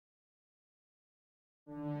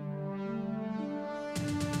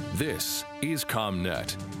This is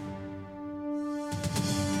CoMNET.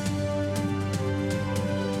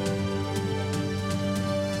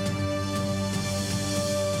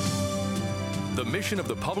 The mission of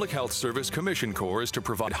the Public Health Service Commission Corps is to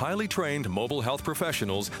provide highly trained mobile health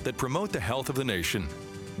professionals that promote the health of the nation.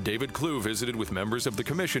 David Clue visited with members of the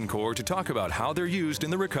Commission Corps to talk about how they're used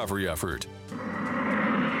in the recovery effort.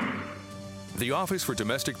 The Office for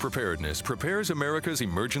Domestic Preparedness prepares America's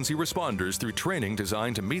emergency responders through training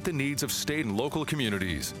designed to meet the needs of state and local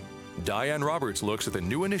communities. Diane Roberts looks at the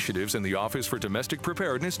new initiatives in the Office for Domestic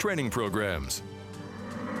Preparedness training programs.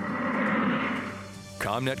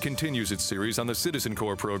 CoMNET continues its series on the Citizen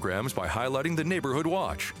Corps programs by highlighting the Neighborhood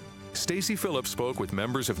Watch. Stacy Phillips spoke with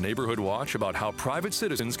members of Neighborhood Watch about how private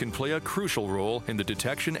citizens can play a crucial role in the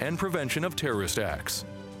detection and prevention of terrorist acts.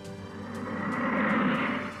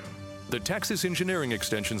 The Texas Engineering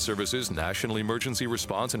Extension Service's National Emergency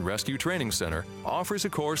Response and Rescue Training Center offers a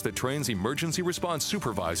course that trains emergency response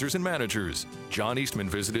supervisors and managers. John Eastman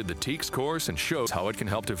visited the TEACS course and shows how it can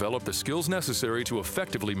help develop the skills necessary to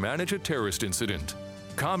effectively manage a terrorist incident.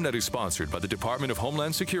 CoMNET is sponsored by the Department of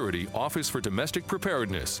Homeland Security, Office for Domestic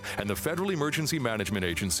Preparedness, and the Federal Emergency Management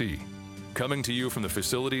Agency. Coming to you from the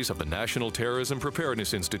facilities of the National Terrorism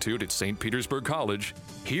Preparedness Institute at St. Petersburg College,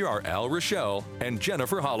 here are Al Rochelle and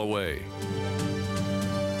Jennifer Holloway.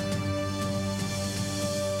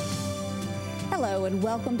 Hello and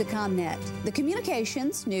welcome to CoMNET, the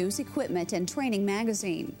Communications, News, Equipment, and Training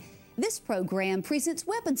magazine. This program presents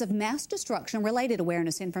weapons of mass destruction-related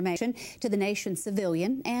awareness information to the nation's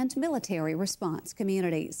civilian and military response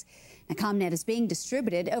communities. Now, CoMNET is being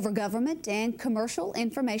distributed over government and commercial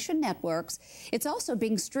information networks. It's also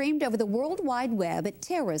being streamed over the World Wide Web at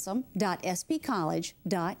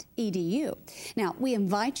terrorism.spcollege.edu. Now, we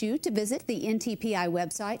invite you to visit the NTPI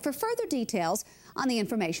website for further details on the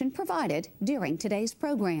information provided during today's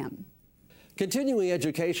program. Continuing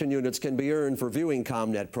education units can be earned for viewing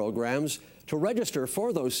CoMNET programs. To register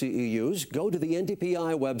for those CEUs, go to the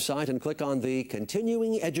NTPI website and click on the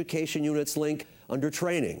Continuing Education Units link under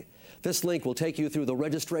Training. This link will take you through the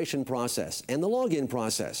registration process and the login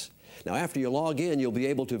process. Now, after you log in, you'll be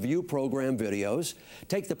able to view program videos,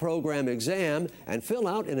 take the program exam, and fill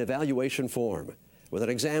out an evaluation form. With an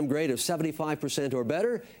exam grade of 75% or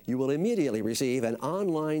better, you will immediately receive an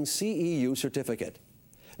online CEU certificate.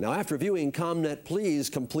 Now, after viewing CoMNET, please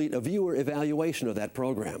complete a viewer evaluation of that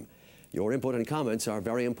program. Your input and comments are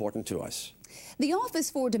very important to us. The Office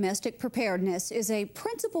for Domestic Preparedness is a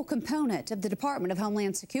principal component of the Department of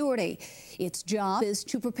Homeland Security. Its job is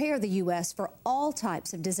to prepare the U.S. for all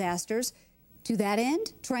types of disasters. To that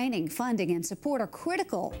end, training, funding, and support are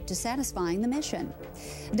critical to satisfying the mission.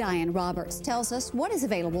 Diane Roberts tells us what is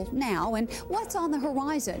available now and what's on the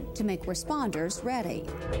horizon to make responders ready.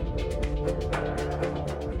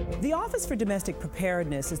 The Office for Domestic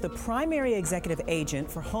Preparedness is the primary executive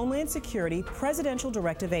agent for Homeland Security Presidential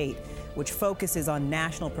Directive 8, which focuses on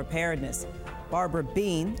national preparedness. Barbara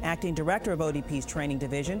Bean, Acting Director of ODP's Training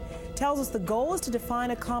Division, tells us the goal is to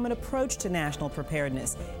define a common approach to national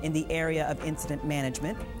preparedness in the area of incident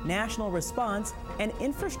management, national response, and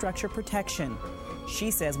infrastructure protection.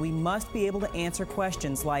 She says we must be able to answer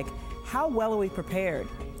questions like, how well are we prepared,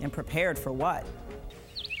 and prepared for what?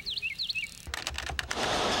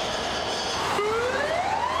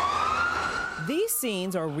 These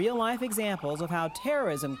scenes are real-life examples of how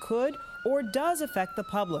terrorism could or does affect the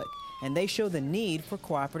public, and they show the need for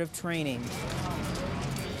cooperative training.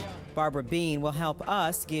 Barbara Bean will help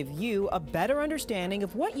us give you a better understanding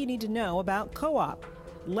of what you need to know about co-op.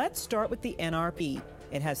 Let's start with the NRP.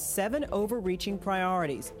 It has 7 overreaching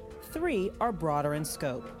priorities. 3 are broader in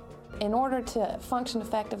scope. In order to function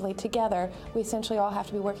effectively together, we essentially all have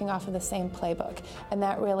to be working off of the same playbook. And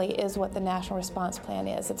that really is what the National Response Plan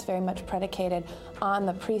is. It's very much predicated on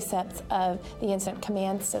the precepts of the Incident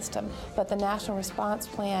Command System. But the National Response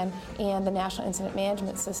Plan and the National Incident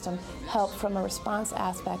Management System help from a response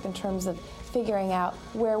aspect in terms of figuring out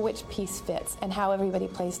where which piece fits and how everybody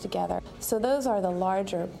plays together. So those are the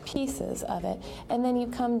larger pieces of it. And then you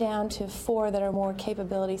come down to 4 that are more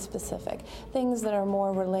capability specific, things that are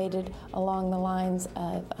more related along the lines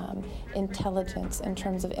of intelligence in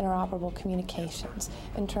terms of interoperable communications,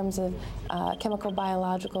 in terms of chemical,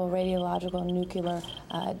 biological, radiological, nuclear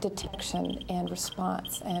detection and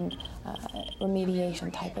response and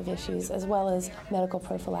remediation type of issues, as well as medical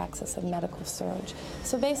prophylaxis and medical surge.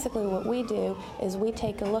 So basically what we do is we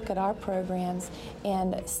take a look at our programs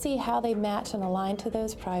and see how they match and align to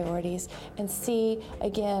those priorities, and see,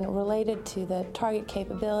 again, related to the target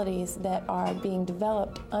capabilities that are being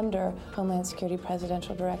developed under under Homeland Security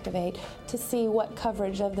Presidential Directive 8 to see what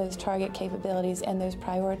coverage of those target capabilities and those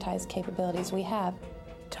prioritized capabilities we have.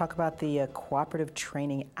 Talk about the Cooperative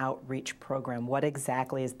Training Outreach Program. What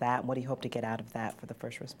exactly is that, and what do you hope to get out of that for the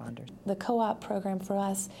first responders? The co-op program for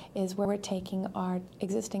us is where we're taking our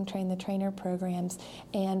existing Train the Trainer programs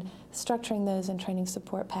and structuring those in training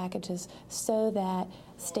support packages so that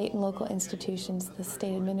state and local institutions, the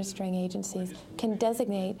state administering agencies, can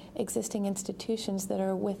designate existing institutions that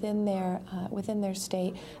are within their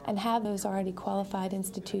state and have those already qualified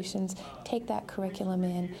institutions take that curriculum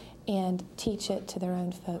in and teach it to their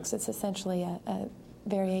own folks. It's essentially a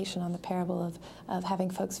variation on the parable of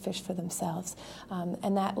having folks fish for themselves.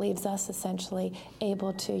 And that leaves us essentially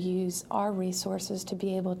able to use our resources to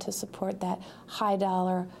be able to support that high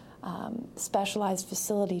dollar specialized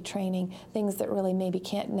facility training, things that really maybe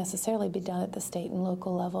can't necessarily be done at the state and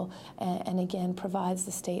local level, and again provides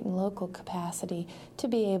the state and local capacity to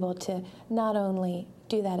be able to not only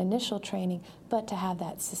do that initial training, but to have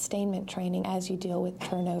that sustainment training as you deal with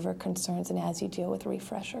turnover concerns and as you deal with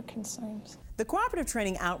refresher concerns. The Cooperative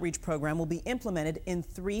Training Outreach Program will be implemented in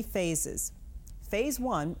 3 phases. Phase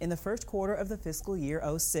 1 in the first quarter of the fiscal year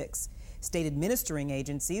 06. State administering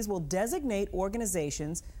agencies will designate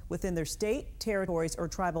organizations within their state, territories, or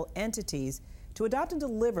tribal entities to adopt and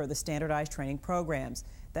deliver the standardized training programs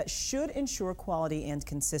that should ensure quality and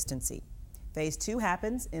consistency. Phase 2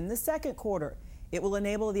 happens in the second quarter. It will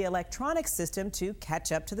enable the electronic system to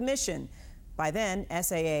catch up to the mission. By then,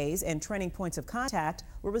 SAAs and training points of contact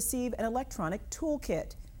will receive an electronic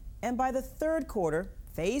toolkit. And by the third quarter,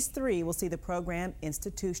 Phase 3 will see the program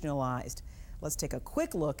institutionalized. Let's take a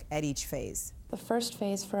quick look at each phase. The first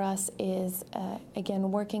phase for us is,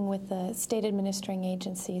 again, working with the state administering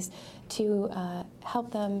agencies to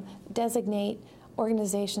help them designate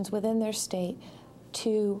organizations within their state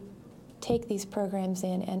to take these programs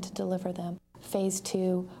in and to deliver them. Phase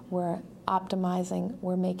 2, we're optimizing,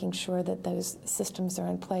 we're making sure that those systems are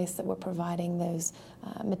in place, that we're providing those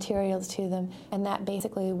materials to them, and that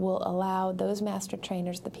basically will allow those master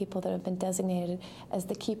trainers, the people that have been designated as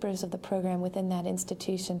the keepers of the program within that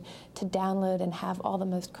institution, to download and have all the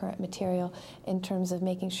most current material in terms of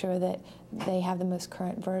making sure that they have the most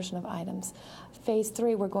current version of items. Phase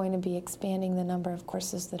 3, we're going to be expanding the number of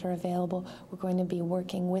courses that are available. We're going to be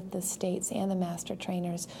working with the states and the master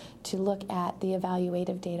trainers to look at the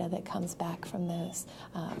evaluative data that comes back from those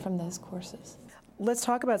courses. Let's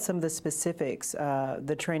talk about some of the specifics.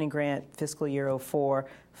 The training grant, fiscal year 04,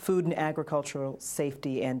 food and agricultural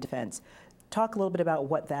safety and defense. Talk a little bit about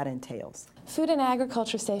what that entails. Food and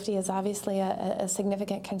agriculture safety is obviously a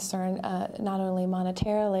significant concern, not only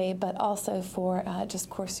monetarily, but also for just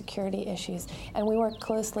core security issues. And we work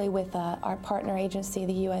closely with our partner agency,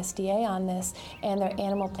 the USDA, on this, and their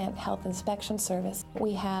Animal Plant Health Inspection Service.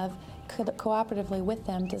 We have cooperatively with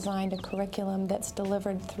them designed a curriculum that's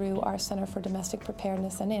delivered through our Center for Domestic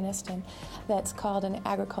Preparedness in Anniston that's called an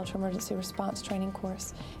Agriculture Emergency Response Training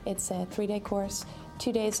Course. It's a 3-day course,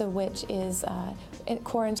 2 days of which is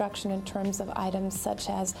core instruction in terms of items such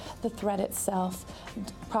as the threat itself,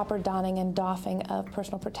 proper donning and doffing of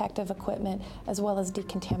personal protective equipment, as well as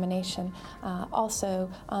decontamination.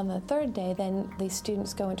 Also, on the 3rd day, then the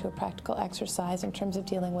students go into a practical exercise in terms of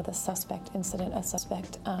dealing with a suspect incident, a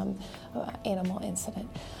suspect animal incident.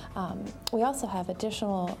 We also have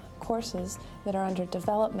additional courses that are under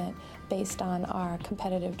development based on our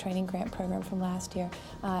competitive training grant program from last year.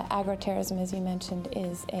 Agroterrorism, as you mentioned,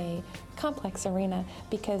 is a complex arena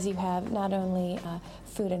because you have not only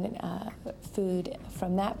food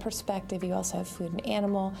from that perspective, you also have food and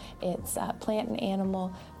animal, it's plant and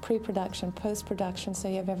animal, pre-production, post-production, so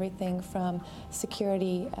you have everything from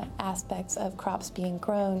security aspects of crops being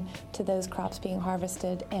grown to those crops being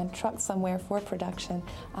harvested and trucked somewhere for production.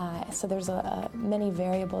 So there's many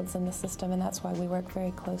variables in the system, and that's why we work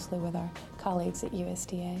very closely with our colleagues at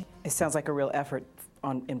USDA. It sounds like a real effort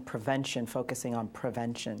in prevention, focusing on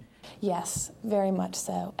prevention. Yes, very much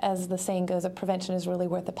so. As the saying goes, a prevention is really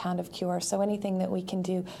worth a pound of cure. So anything that we can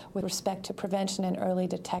do with respect to prevention and early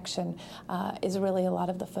detection is really a lot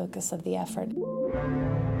of the focus of the effort.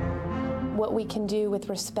 What we can do with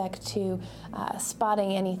respect to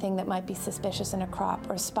spotting anything that might be suspicious in a crop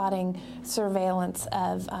or spotting surveillance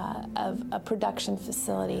of a production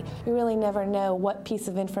facility. You really never know what piece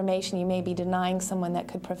of information you may be denying someone that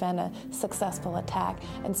could prevent a successful attack.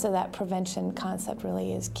 And so that prevention concept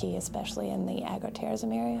really is key, especially in the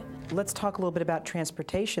agroterrorism area. Let's talk a little bit about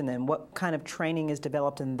transportation then. What kind of training is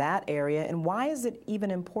developed in that area, and why is it even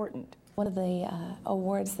important? One of the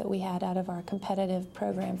awards that we had out of our competitive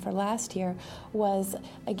program for last year was,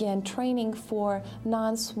 again, training for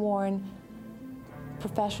non-sworn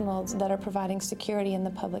professionals that are providing security in the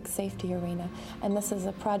public safety arena. And this is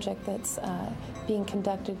a project that's being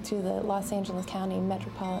conducted through the Los Angeles County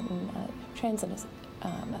Metropolitan Transit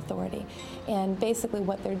Authority. And basically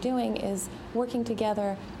what they're doing is working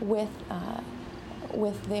together with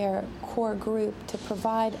their core group to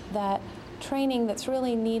provide that training that's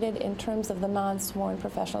really needed in terms of the non-sworn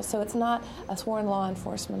professionals. So it's not a sworn law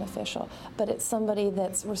enforcement official, but it's somebody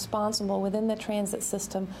that's responsible within the transit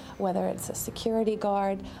system, whether it's a security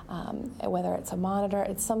guard, whether it's a monitor.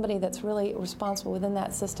 It's somebody that's really responsible within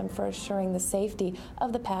that system for assuring the safety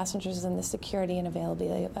of the passengers and the security and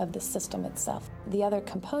availability of the system itself. The other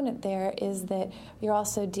component there is that you're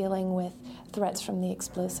also dealing with threats from the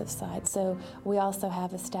explosive side. So we also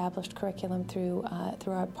have established curriculum through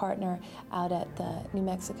our partner out at the New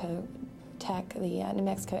Mexico New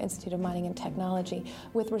Mexico Institute of Mining and Technology,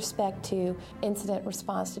 with respect to incident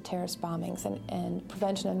response to terrorist bombings and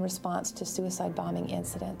prevention and response to suicide bombing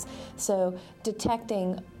incidents. So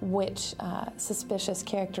detecting which suspicious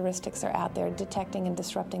characteristics are out there, detecting and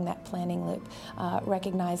disrupting that planning loop,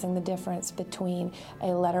 recognizing the difference between a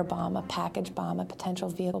letter bomb, a package bomb, a potential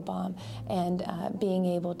vehicle bomb, and being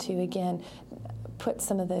able to, again, put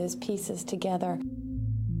some of those pieces together.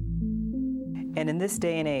 And in this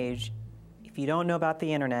day and age, if you don't know about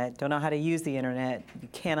the internet, don't know how to use the internet, you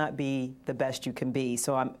cannot be the best you can be.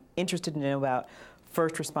 So I'm interested to know about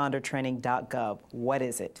firstresponder.training.gov. What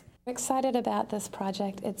is it? We're excited about this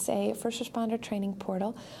project. It's a first responder training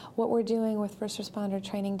portal. What we're doing with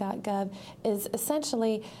firstresponder.training.gov is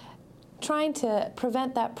essentially trying to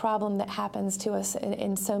prevent that problem that happens to us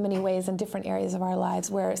in so many ways in different areas of our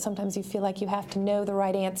lives, where sometimes you feel like you have to know the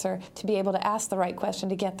right answer to be able to ask the right question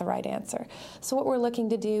to get the right answer. So what we're looking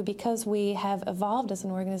to do, because we have evolved as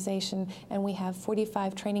an organization and we have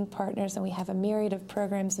 45 training partners and we have a myriad of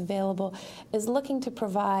programs available, is looking to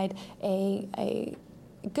provide a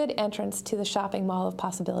good entrance to the shopping mall of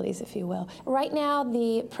possibilities, if you will. Right now,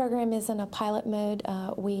 the program is in a pilot mode.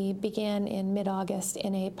 We began in mid-August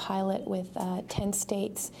in a pilot with 10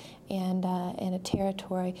 states and a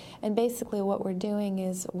territory. And basically what we're doing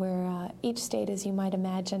is each state, as you might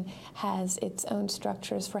imagine, has its own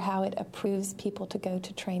structures for how it approves people to go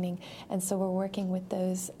to training. And so we're working with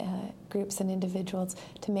those groups and individuals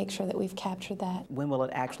to make sure that we've captured that. When will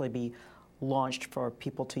it actually be launched for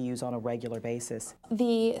people to use on a regular basis?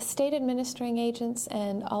 The state administering agents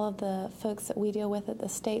and all of the folks that we deal with at the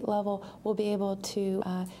state level will be able to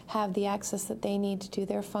have the access that they need to do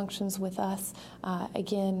their functions with us,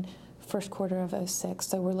 again, first quarter of '06.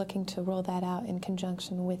 So we're looking to roll that out in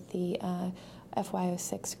conjunction with the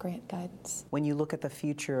FY06 grant guidance. When you look at the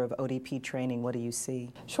future of ODP training, what do you see?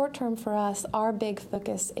 Short term for us, our big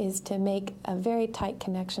focus is to make a very tight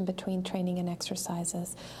connection between training and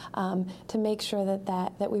exercises, to make sure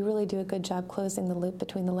that we really do a good job closing the loop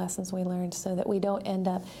between the lessons we learned, so that we don't end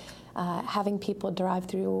up having people drive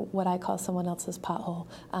through what I call someone else's pothole,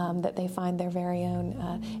 that they find their very own,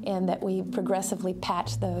 and that we progressively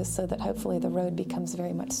patch those so that hopefully the road becomes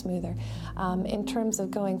very much smoother. In terms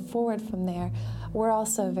of going forward from there, we're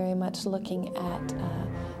also very much looking at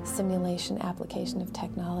simulation application of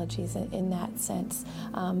technologies in that sense.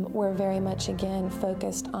 We're very much, again,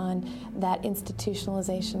 focused on that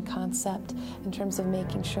institutionalization concept in terms of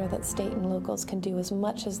making sure that state and locals can do as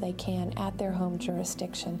much as they can at their home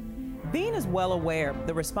jurisdiction. Bean is well aware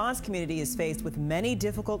the response community is faced with many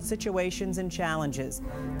difficult situations and challenges.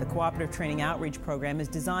 The Cooperative Training Outreach Program is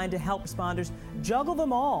designed to help responders juggle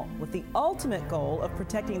them all with the ultimate goal of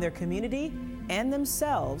protecting their community and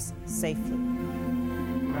themselves safely.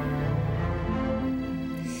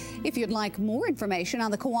 If you'd like more information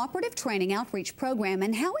on the Cooperative Training Outreach Program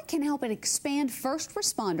and how it can help expand first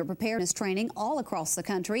responder preparedness training all across the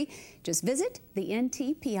country, just visit the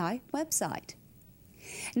NTPI website.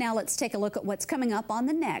 Now let's take a look at what's coming up on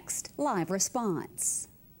the next Live Response.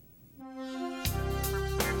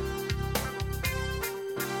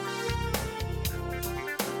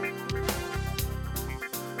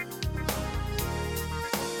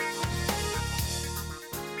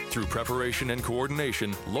 Through preparation and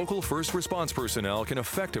coordination, local first response personnel can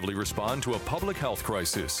effectively respond to a public health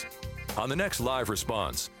crisis. On the next Live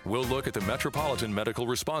Response, we'll look at the Metropolitan Medical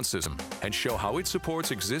Response System and show how it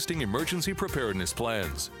supports existing emergency preparedness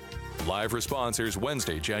plans. Live Response airs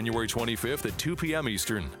Wednesday, January 25th at 2 p.m.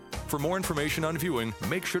 Eastern. For more information on viewing,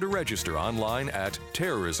 make sure to register online at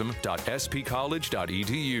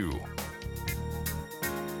terrorism.spcollege.edu.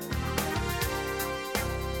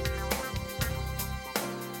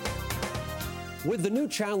 With the new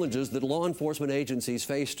challenges that law enforcement agencies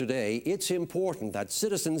face today, it's important that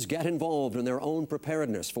citizens get involved in their own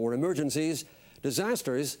preparedness for emergencies,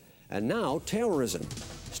 disasters, And now, terrorism.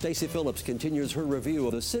 Stacy Phillips continues her review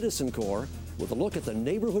of the Citizen Corps with a look at the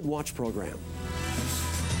Neighborhood Watch program.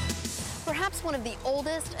 Perhaps one of the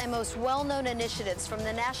oldest and most well-known initiatives from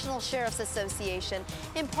the National Sheriff's Association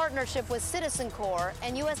in partnership with Citizen Corps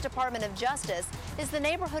and U.S. Department of Justice is the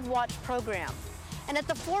Neighborhood Watch program. And at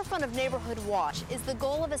the forefront of Neighborhood Watch is the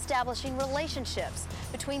goal of establishing relationships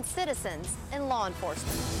between citizens and law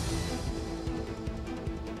enforcement.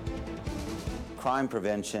 Crime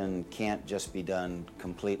prevention can't just be done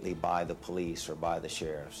completely by the police or by the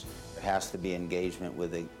sheriffs. There has to be engagement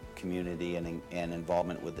with the community and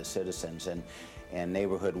involvement with the citizens. And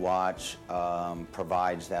Neighborhood Watch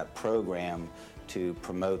provides that program to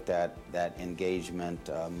promote that engagement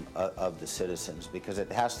of the citizens, because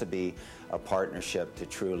it has to be a partnership to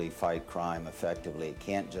truly fight crime effectively. It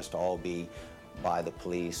can't just all be by the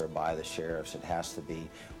police or by the sheriffs. It has to be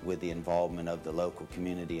with the involvement of the local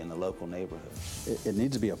community and the local neighborhood. It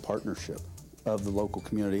needs to be a partnership of the local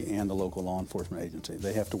community and the local law enforcement agency.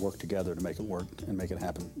 They have to work together to make it work and make it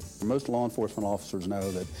happen. Most law enforcement officers know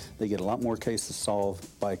that they get a lot more cases solved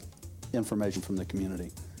by information from the community,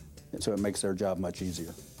 and so it makes their job much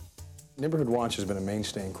easier. Neighborhood Watch has been a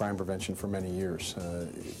mainstay in crime prevention for many years.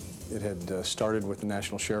 It had started with the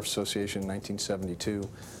National Sheriff's Association in 1972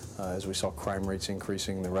 as we saw crime rates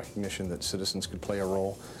increasing, the recognition that citizens could play a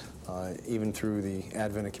role. Even through the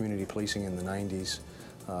advent of community policing in the 90s,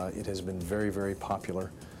 it has been very, very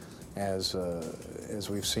popular. As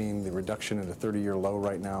we've seen the reduction at a 30-year low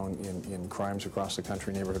right now in crimes across the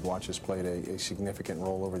country, Neighborhood Watch has played a significant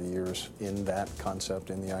role over the years in that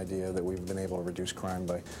concept, in the idea that we've been able to reduce crime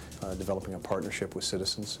by developing a partnership with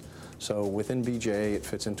citizens. So within BJA, it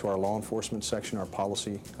fits into our law enforcement section, our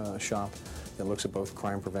policy shop, that looks at both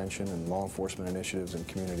crime prevention and law enforcement initiatives and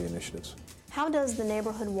community initiatives. How does the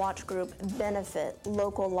Neighborhood Watch Group benefit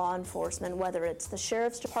local law enforcement, whether it's the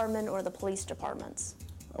Sheriff's Department or the police departments?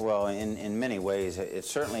 Well, in many ways,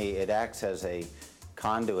 it acts as a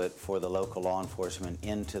conduit for the local law enforcement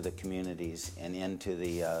into the communities and into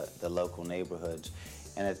the local neighborhoods.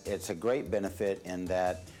 And it's a great benefit in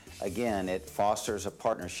that, again, it fosters a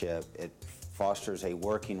partnership, it fosters a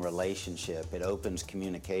working relationship, it opens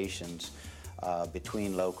communications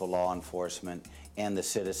between local law enforcement and the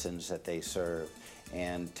citizens that they serve.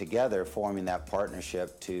 And together, forming that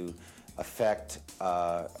partnership to affect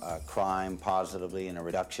crime positively and a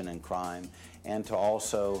reduction in crime, and to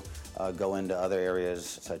also go into other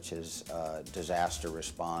areas such as disaster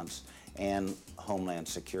response and homeland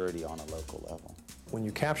security on a local level. When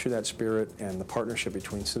you capture that spirit and the partnership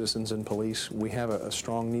between citizens and police, we have a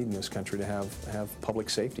strong need in this country to have public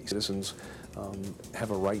safety. Citizens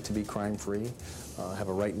have a right to be crime-free, have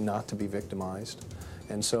a right not to be victimized.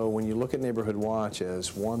 And so when you look at Neighborhood Watch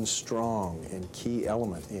as one strong and key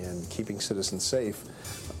element in keeping citizens safe,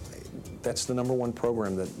 that's the #1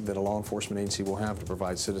 program that a law enforcement agency will have to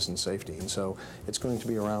provide citizen safety. And so it's going to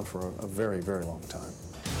be around for a very, very long time.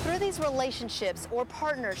 Through these relationships or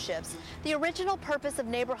partnerships, the original purpose of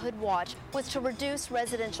Neighborhood Watch was to reduce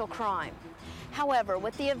residential crime. However,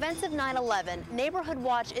 with the events of 9/11, Neighborhood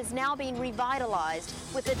Watch is now being revitalized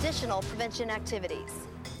with additional prevention activities.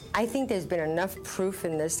 I think there's been enough proof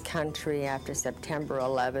in this country after September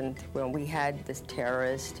 11th, when we had this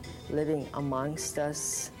terrorist living amongst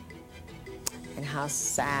us, and how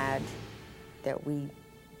sad that we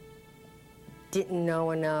didn't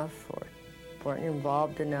know enough or weren't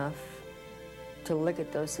involved enough to look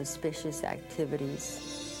at those suspicious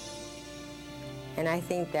activities. And I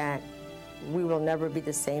think that we will never be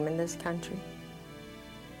the same in this country.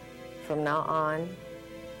 From now on,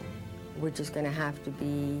 we're just going to have to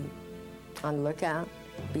be on the lookout,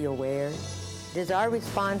 be aware. It is our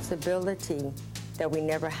responsibility that we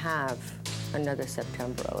never have another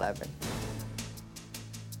September 11th.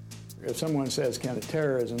 If someone says, can a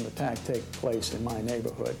terrorism attack take place in my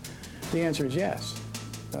neighborhood? The answer is yes.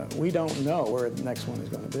 We don't know where the next one is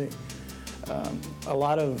going to be. A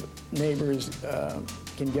lot of neighbors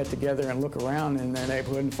can get together and look around in their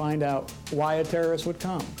neighborhood and find out why a terrorist would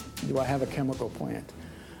come. Do I have a chemical plant?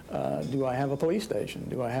 Do I have a police station?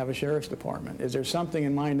 Do I have a sheriff's department? Is there something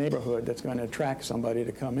in my neighborhood that's going to attract somebody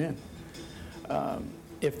to come in?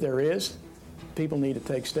 If there is, people need to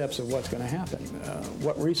take steps of what's going to happen.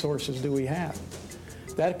 What resources do we have?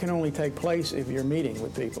 That can only take place if you're meeting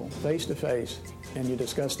with people face to face and you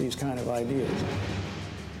discuss these kind of ideas.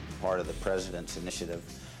 Part of the President's initiative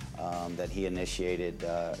that he initiated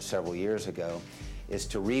several years ago is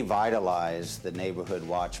to revitalize the Neighborhood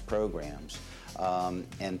Watch programs.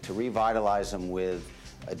 And to revitalize them with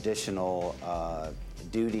additional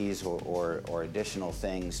duties or additional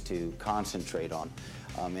things to concentrate on.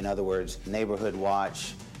 In other words, Neighborhood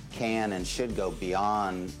Watch can and should go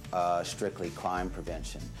beyond strictly crime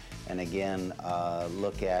prevention. And again,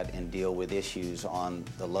 look at and deal with issues on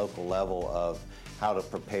the local level of how to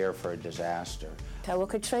prepare for a disaster. Well,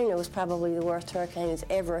 Katrina was probably the worst hurricane that's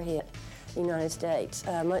ever hit the United States,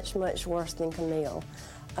 much, much worse than Camille.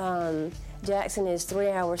 Jackson is 3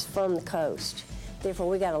 hours from the coast. Therefore,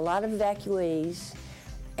 we got a lot of evacuees,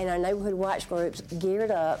 and our neighborhood watch groups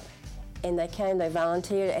geared up, and they came, they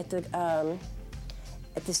volunteered at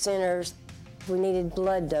the centers. We needed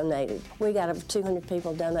blood donated. We got over 200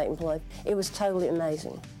 people donating blood. It was totally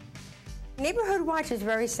amazing. Neighborhood Watch is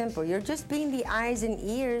very simple. You're just being the eyes and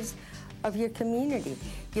ears of your community.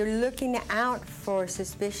 You're looking out for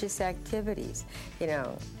suspicious activities. You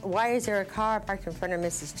know, why is there a car parked in front of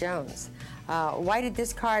Mrs. Jones? Why did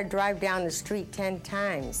this car drive down the street 10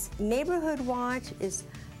 times? Neighborhood Watch is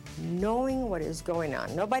knowing what is going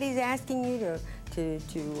on. Nobody's asking you to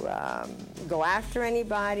go after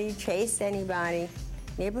anybody, chase anybody.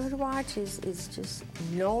 Neighborhood Watch is just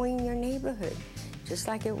knowing your neighborhood, just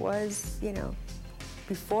like it was, you know,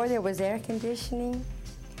 before there was air conditioning.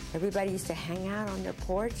 Everybody used to hang out on their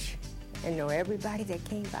porch and know everybody that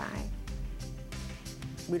came by.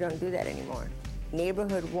 We don't do that anymore.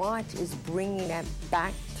 Neighborhood Watch is bringing that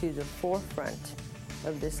back to the forefront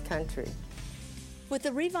of this country. With the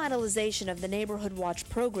revitalization of the Neighborhood Watch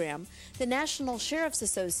program, the National Sheriff's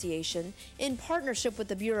Association, in partnership with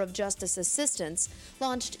the Bureau of Justice Assistance,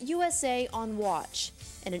 launched USA on Watch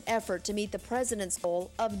in an effort to meet the President's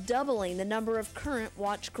goal of doubling the number of current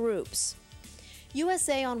watch groups.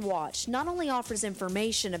 USA on Watch not only offers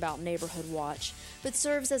information about Neighborhood Watch, but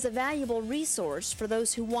serves as a valuable resource for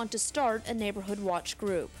those who want to start a Neighborhood Watch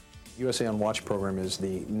group. USA on Watch program is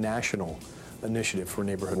the national initiative for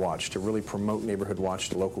Neighborhood Watch to really promote Neighborhood Watch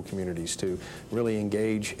to local communities, to really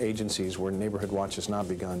engage agencies where Neighborhood Watch has not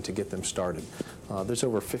begun to get them started. There's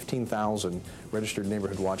over 15,000 registered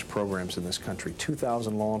Neighborhood Watch programs in this country.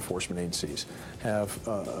 2,000 law enforcement agencies have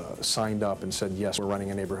signed up and said, yes, we're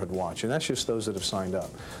running a Neighborhood Watch. And that's just those that have signed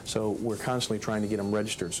up. So we're constantly trying to get them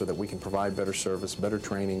registered so that we can provide better service, better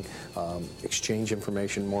training, exchange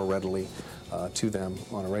information more readily to them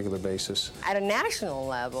on a regular basis. At a national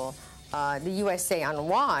level, the USA on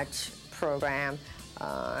Watch program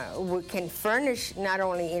can furnish not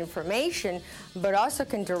only information, but also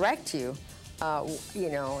can direct you, you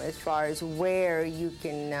know, as far as where you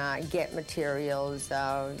can get materials,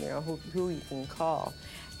 you know, who you can call.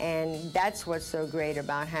 And that's what's so great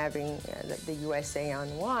about having the USA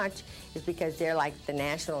on Watch, is because they're like the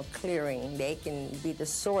national clearing. They can be the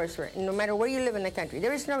source for, no matter where you live in the country.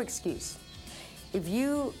 There is no excuse. If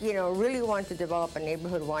you really want to develop a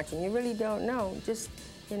neighborhood watch and you really don't know, just,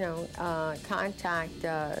 contact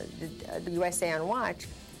the USA on Watch,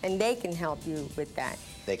 and they can help you with that.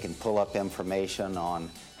 They can pull up information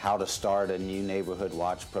on how to start a new Neighborhood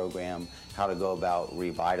Watch program, how to go about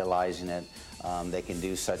revitalizing it. They can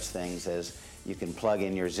do such things as you can plug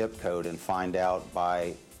in your zip code and find out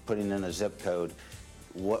by putting in a zip code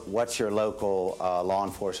what's your local law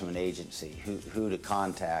enforcement agency, who to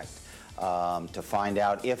contact. To find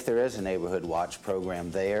out if there is a Neighborhood Watch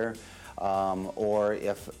program there, or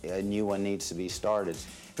if a new one needs to be started.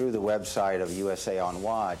 Through the website of USA on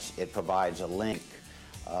Watch, it provides a link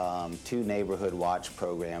to Neighborhood Watch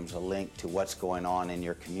programs, a link to what's going on in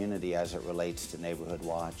your community as it relates to Neighborhood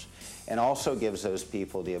Watch, and also gives those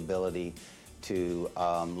people the ability to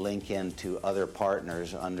link into other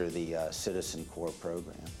partners under the Citizen Corps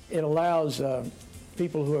program. It allows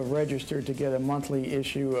people who have registered to get a monthly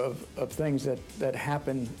issue of things that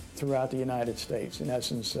happen throughout the United States. In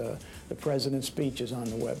essence, the President's speech is on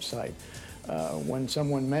the website. When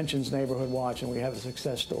someone mentions Neighborhood Watch and we have a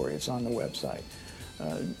success story, it's on the website.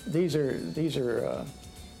 These are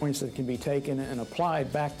points that can be taken and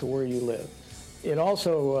applied back to where you live. It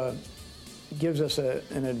also gives us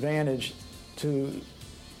an advantage to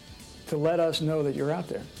let us know that you're out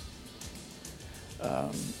there.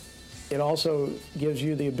 It also gives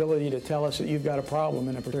you the ability to tell us that you've got a problem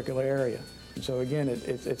in a particular area. And so again,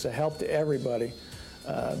 it's a help to everybody,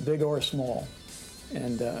 big or small.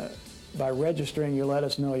 And by registering, you let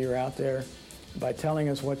us know you're out there. By telling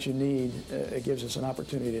us what you need, it gives us an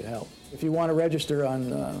opportunity to help. If you want to register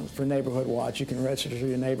for Neighborhood Watch, you can register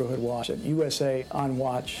your Neighborhood Watch at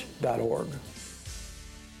usaonwatch.org.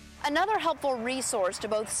 Another helpful resource to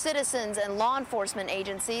both citizens and law enforcement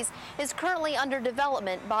agencies is currently under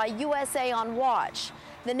development by USA on Watch,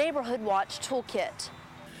 the Neighborhood Watch Toolkit.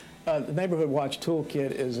 The Neighborhood Watch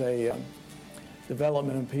Toolkit is a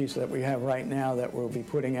development piece that we have right now that we'll be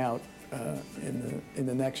putting out in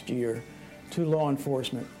the next year to law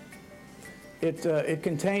enforcement. It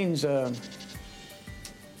contains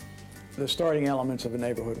the starting elements of a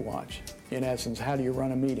neighborhood watch. In essence, how do you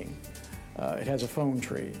run a meeting? It has a phone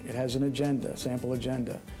tree. It has an agenda, sample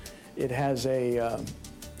agenda. It has a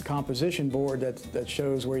composition board that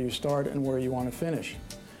shows where you start and where you want to finish.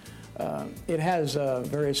 It has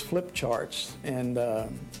various flip charts and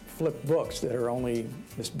flip books that are only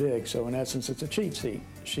this big, so in essence it's a cheat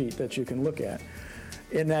sheet that you can look at.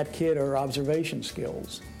 In that kit are observation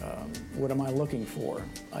skills. What am I looking for?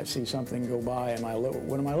 I see something go by,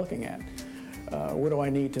 what am I looking at? What do I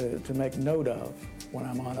need to make note of when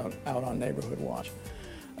I'm out on neighborhood watch?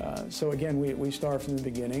 So again, we start from the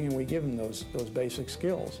beginning and we give them those basic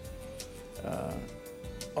skills.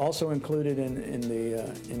 Also included in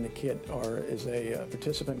the kit is a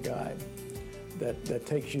participant guide that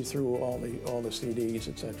takes you through all the CDs,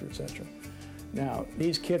 et cetera, et cetera. Now,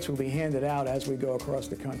 these kits will be handed out as we go across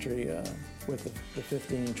the country with the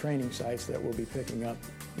 15 training sites that we'll be picking up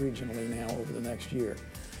regionally now over the next year.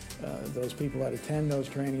 Those people that attend those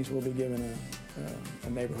trainings will be given a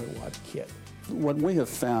neighborhood watch kit. What we have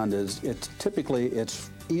found is it's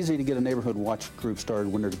easy to get a neighborhood watch group started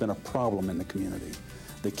when there's been a problem in the community.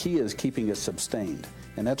 The key is keeping it sustained.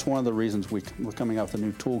 And that's one of the reasons we're coming out with a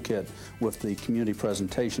new toolkit with the community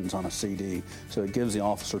presentations on a CD, so it gives the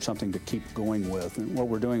officer something to keep going with. And what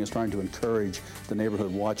we're doing is trying to encourage the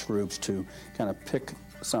neighborhood watch groups to kind of pick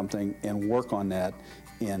something and work on that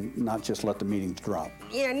and not just let the meetings drop.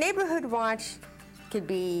 You know, neighborhood watch could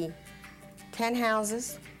be 10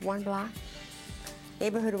 houses, 1 block.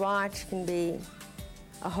 Neighborhood watch can be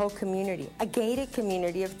a whole community. A gated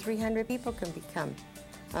community of 300 people can become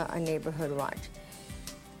a neighborhood watch.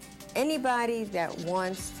 Anybody that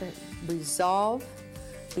wants to resolve,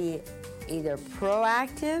 be either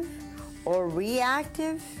proactive or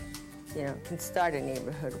reactive, you know, can start a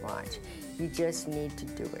neighborhood watch. You just need to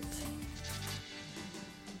do it.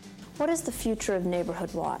 What is the future of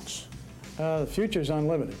neighborhood watch? The future is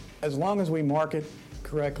unlimited. As long as we market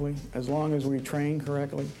correctly, as long as we train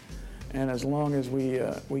correctly, and as long as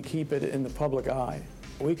we keep it in the public eye,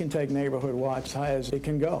 we can take neighborhood watch as high as it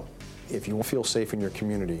can go. If you feel safe in your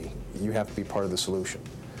community, you have to be part of the solution.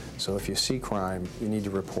 So if you see crime, you need to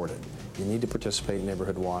report it. You need to participate in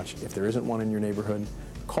neighborhood watch. If there isn't one in your neighborhood,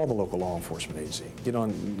 call the local law enforcement agency. Get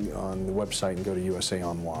on the website and go to USA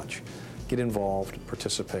on Watch. Get involved,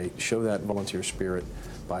 participate, show that volunteer spirit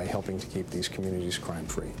by helping to keep these communities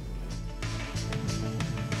crime-free.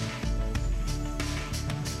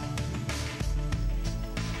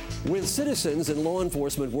 With citizens and law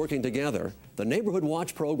enforcement working together, the Neighborhood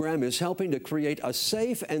Watch program is helping to create a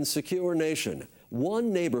safe and secure nation,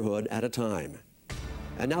 one neighborhood at a time.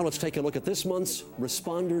 And now let's take a look at this month's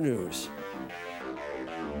Responder News.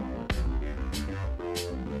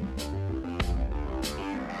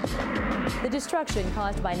 The destruction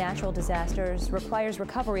caused by natural disasters requires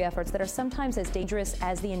recovery efforts that are sometimes as dangerous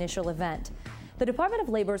as the initial event. The Department of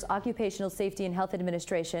Labor's Occupational Safety and Health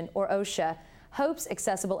Administration, or OSHA, hopes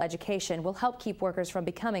accessible education will help keep workers from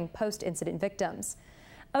becoming post-incident victims.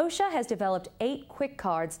 OSHA has developed 8 quick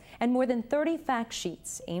cards and more than 30 fact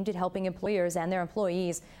sheets aimed at helping employers and their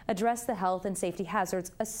employees address the health and safety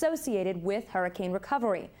hazards associated with hurricane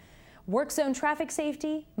recovery. Work zone traffic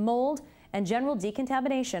safety, mold, and general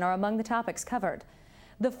decontamination are among the topics covered.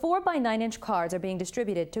 The 4 by 9-inch cards are being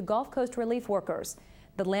distributed to Gulf Coast relief workers.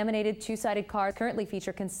 The laminated 2-sided cards currently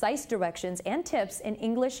feature concise directions and tips in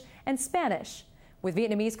English and Spanish. With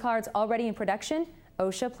Vietnamese cards already in production,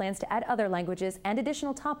 OSHA plans to add other languages and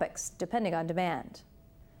additional topics depending on demand.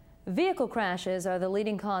 Vehicle crashes are the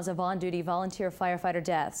leading cause of on-duty volunteer firefighter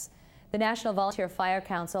deaths. The National Volunteer Fire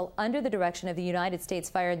Council, under the direction of the United States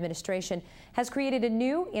Fire Administration, has created a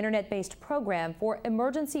new internet-based program for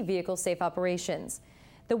emergency vehicle safe operations.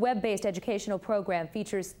 The web-based educational program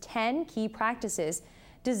features 10 key practices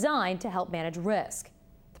designed to help manage risk.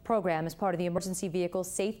 The program is part of the Emergency Vehicle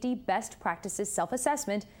Safety Best Practices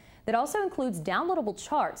Self-Assessment that also includes downloadable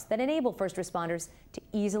charts that enable first responders to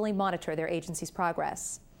easily monitor their agency's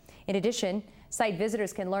progress. In addition, site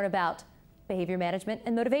visitors can learn about behavior management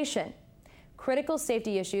and motivation, critical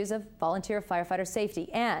safety issues of volunteer firefighter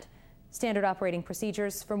safety, and standard operating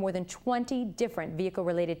procedures for more than 20 different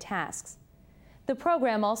vehicle-related tasks. The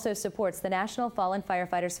program also supports the National Fallen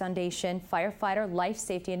Firefighters Foundation Firefighter Life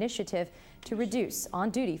Safety Initiative to reduce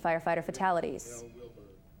on-duty firefighter fatalities.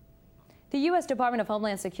 The U.S. Department of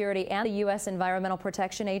Homeland Security and the U.S. Environmental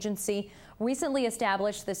Protection Agency recently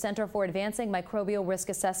established the Center for Advancing Microbial Risk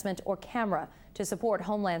Assessment, or CAMRA, to support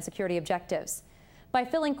Homeland Security objectives. By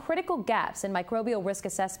filling critical gaps in microbial risk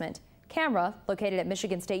assessment, CAMRA, located at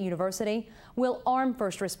Michigan State University, will arm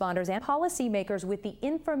first responders and policymakers with the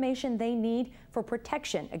information they need for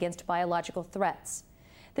protection against biological threats.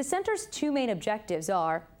 The center's two main objectives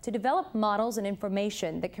are to develop models and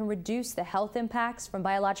information that can reduce the health impacts from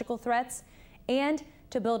biological threats and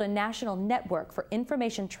to build a national network for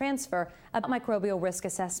information transfer about microbial risk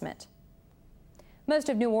assessment. Most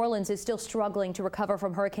of New Orleans is still struggling to recover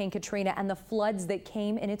from Hurricane Katrina and the floods that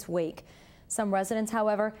came in its wake. Some residents,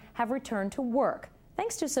 however, have returned to work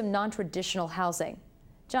thanks to some non-traditional housing.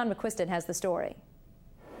 John McQuiston has the story.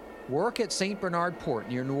 Work at St. Bernard Port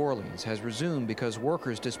near New Orleans has resumed because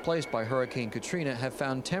workers displaced by Hurricane Katrina have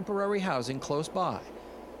found temporary housing close by.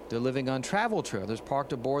 They're living on travel trailers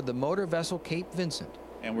parked aboard the motor vessel Cape Vincent.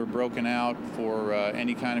 And we're broken out for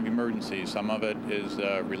any kind of emergency. Some of it is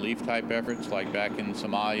relief type efforts like back in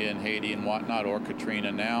Somalia and Haiti and whatnot, or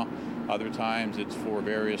Katrina now. Other times it's for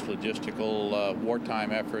various logistical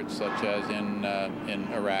wartime efforts such as in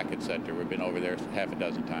Iraq, etc. We've been over there half a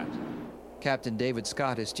dozen times. Captain David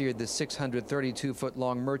Scott has steered this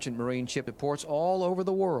 632-foot-long merchant marine ship to ports all over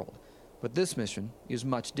the world. But this mission is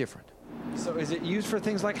much different. So is it used for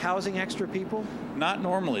things like housing extra people? Not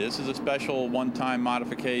normally. This is a special one-time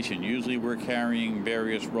modification. Usually we're carrying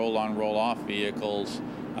various roll-on, roll-off vehicles,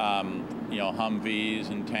 Humvees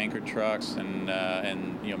and tanker trucks and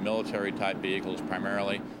military-type vehicles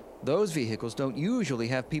primarily. Those vehicles don't usually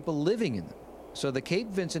have people living in them. So the Cape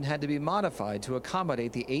Vincent had to be modified to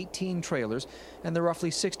accommodate the 18 trailers and the roughly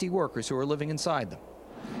 60 workers who are living inside them.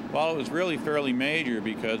 Well, it was really fairly major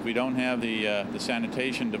because we don't have the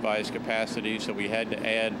sanitation device capacity, so we had to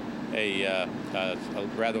add a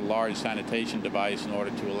rather large sanitation device in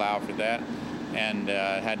order to allow for that, and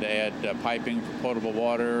had to add piping for potable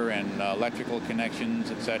water and electrical connections,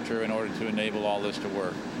 etc., in order to enable all this to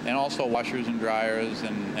work. And also washers and dryers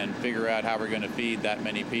and figure out how we're going to feed that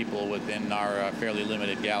many people within our fairly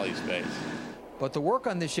limited galley space. But the work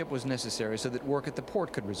on this ship was necessary so that work at the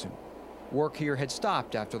port could resume. Work here had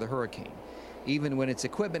stopped after the hurricane. Even when its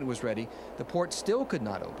equipment was ready, the port still could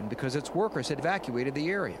not open because its workers had evacuated the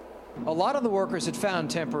area. A lot of the workers had found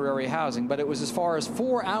temporary housing, but it was as far as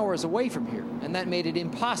 4 hours away from here, and that made it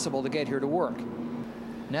impossible to get here to work.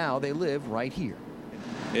 Now they live right here.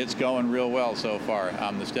 It's going real well so far.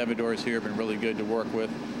 The stevedores here have been really good to work with,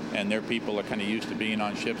 and their people are kind of used to being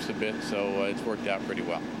on ships a bit, so it's worked out pretty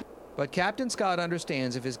well. But Captain Scott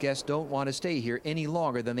understands if his guests don't want to stay here any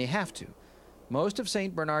longer than they have to. Most of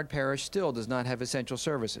St. Bernard Parish still does not have essential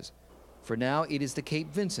services. For now, it is the Cape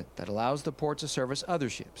Vincent that allows the port to service other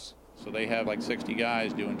ships. So they have like 60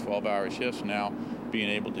 guys doing 12-hour shifts now, being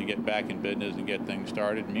able to get back in business and get things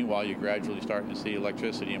started. Meanwhile, you're gradually starting to see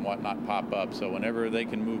electricity and whatnot pop up. So whenever they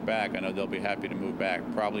can move back, I know they'll be happy to move back,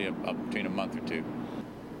 probably between a month or two.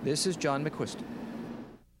 This is John McQuiston.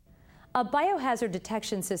 A biohazard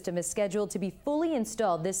detection system is scheduled to be fully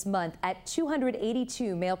installed this month at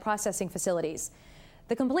 282 mail processing facilities.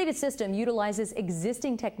 The completed system utilizes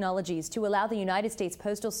existing technologies to allow the United States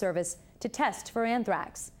Postal Service to test for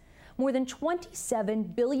anthrax. More than 27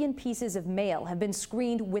 billion pieces of mail have been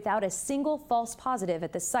screened without a single false positive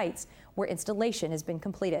at the sites where installation has been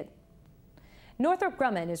completed. Northrop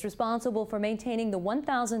Grumman is responsible for maintaining the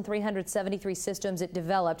 1,373 systems it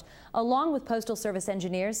developed, along with Postal Service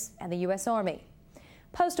engineers and the U.S. Army.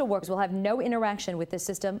 Postal workers will have no interaction with this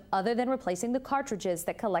system other than replacing the cartridges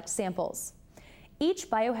that collect samples. Each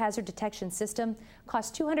biohazard detection system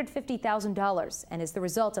costs $250,000 and is the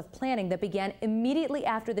result of planning that began immediately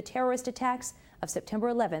after the terrorist attacks of September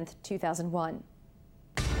 11, 2001.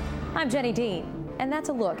 I'm Jenny Dean, and that's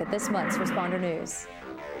a look at this month's Responder News.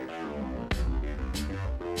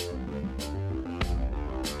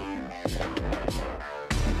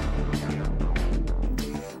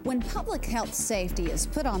 When public health safety is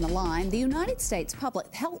put on the line, the United States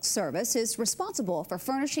Public Health Service is responsible for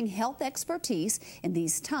furnishing health expertise in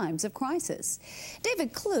these times of crisis.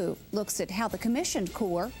 David Clue looks at how the Commissioned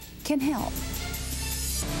Corps can help.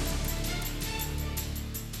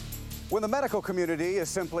 When the medical community is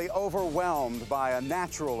simply overwhelmed by a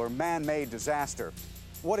natural or man-made disaster,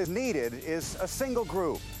 what is needed is a single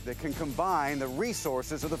group that can combine the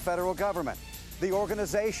resources of the federal government, the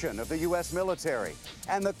organization of the U.S. military,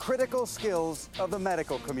 and the critical skills of the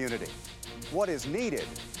medical community. What is needed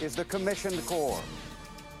is the Commissioned Corps.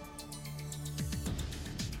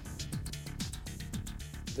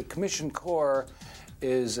 The Commissioned Corps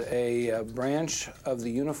is a branch of the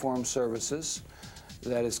uniformed services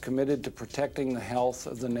that is committed to protecting the health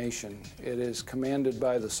of the nation. It is commanded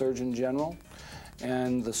by the Surgeon General,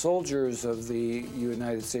 And the soldiers of the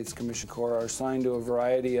United States Commissioned Corps are assigned to a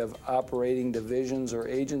variety of operating divisions or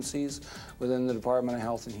agencies within the Department of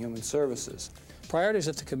Health and Human Services. Priorities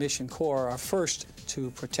of the Commissioned Corps are first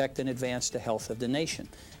to protect and advance the health of the nation.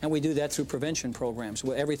 And we do that through prevention programs,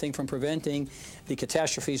 everything from preventing the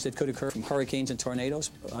catastrophes that could occur from hurricanes and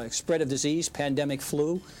tornadoes, spread of disease, pandemic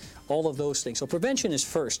flu, all of those things. So prevention is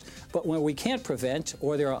first, but when we can't prevent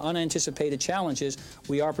or there are unanticipated challenges,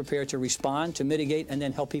 we are prepared to respond, to mitigate, and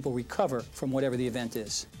then help people recover from whatever the event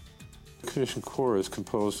is. The Commissioned Corps is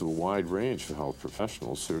composed of a wide range of health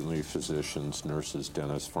professionals, certainly physicians, nurses,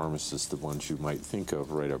 dentists, pharmacists, the ones you might think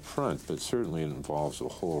of right up front, but certainly it involves a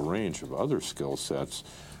whole range of other skill sets,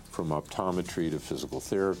 from optometry to physical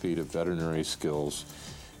therapy to veterinary skills.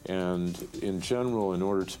 And in general, in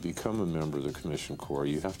order to become a member of the Commissioned Corps,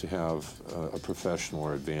 you have to have a professional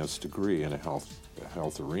or advanced degree in a health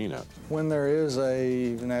arena. When there is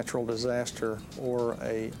a natural disaster or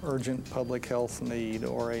a urgent public health need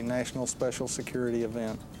or a national special security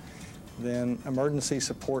event, then Emergency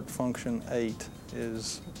Support Function 8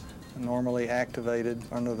 is normally activated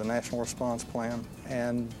under the National Response Plan,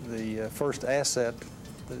 and the first asset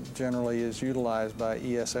that generally is utilized by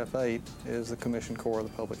ESF-8 is the Commissioned Corps of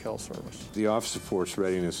the Public Health Service. The Office of Force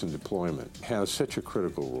Readiness and Deployment has such a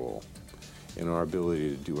critical role in our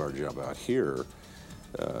ability to do our job out here.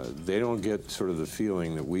 They don't get sort of the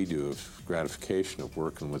feeling that we do of gratification of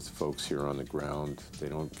working with the folks here on the ground. They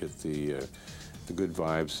don't get the good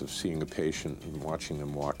vibes of seeing a patient and watching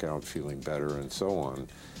them walk out feeling better and so on.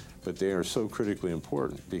 But they are so critically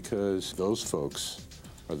important because those folks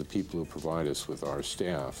are the people who provide us with our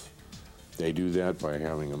staff. They do that by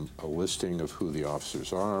having a listing of who the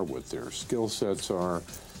officers are, what their skill sets are,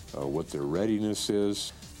 what their readiness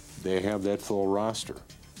is. They have that full roster.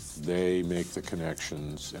 They make the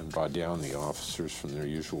connections and draw down the officers from their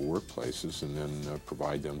usual workplaces and then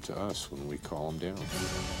provide them to us when we call them down.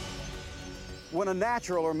 When a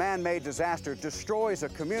natural or man-made disaster destroys a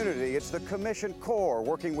community, it's the Commissioned Corps,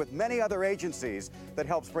 working with many other agencies, that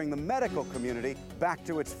helps bring the medical community back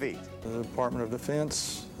to its feet. The Department of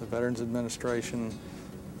Defense, the Veterans Administration,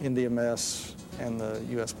 NDMS, and the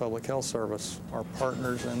U.S. Public Health Service are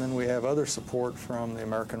partners, and then we have other support from the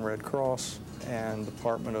American Red Cross and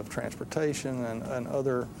Department of Transportation and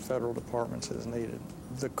other federal departments as needed.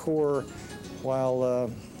 The Corps, while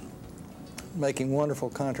making wonderful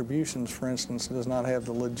contributions, for instance, does not have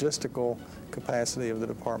the logistical capacity of the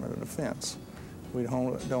Department of Defense. We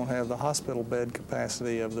don't have the hospital bed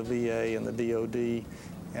capacity of the VA and the DOD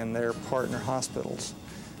and their partner hospitals.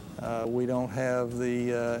 We don't have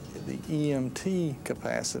the EMT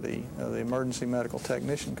capacity, the emergency medical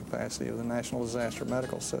technician capacity of the National Disaster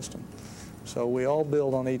Medical System. So we all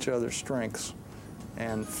build on each other's strengths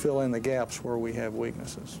and fill in the gaps where we have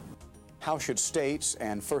weaknesses. How should states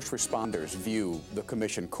and first responders view the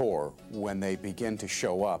Commissioned Corps when they begin to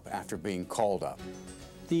show up after being called up?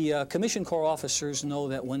 The Commissioned Corps officers know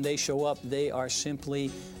that when they show up, they are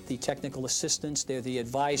simply the technical assistants, they're the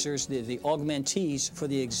advisors, they're the augmentees for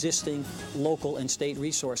the existing local and state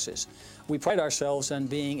resources. We pride ourselves on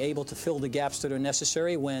being able to fill the gaps that are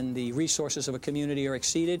necessary when the resources of a community are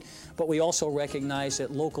exceeded, but we also recognize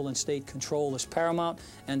that local and state control is paramount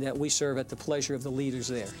and that we serve at the pleasure of the leaders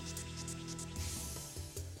there.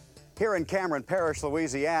 Here in Cameron Parish,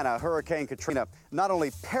 Louisiana, Hurricane Katrina not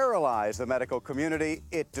only paralyzed the medical community,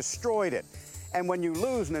 it destroyed it. And when you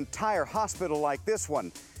lose an entire hospital like this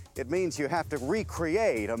one, it means you have to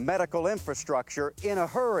recreate a medical infrastructure in a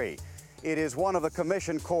hurry. It is one of the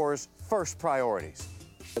Commissioned Corps' first priorities.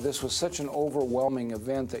 This was such an overwhelming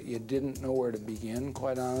event that you didn't know where to begin,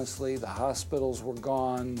 quite honestly. The hospitals were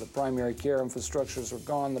gone, the primary care infrastructures were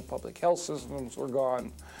gone, the public health systems were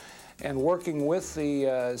gone. And working with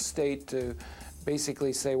the state to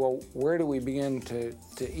basically say, well, where do we begin to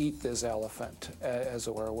eat this elephant, as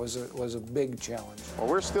it were, was a big challenge. Well,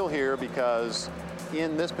 we're still here because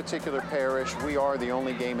in this particular parish, we are the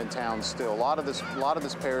only game in town still. A lot of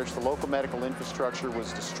this parish, the local medical infrastructure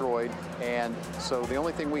was destroyed, and so the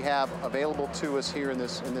only thing we have available to us here in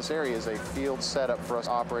this area is a field setup for us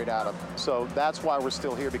to operate out of. So that's why we're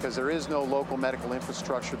still here, because there is no local medical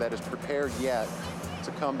infrastructure that is prepared yet to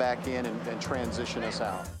come back in and transition us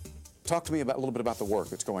out. Talk to me a little bit about the work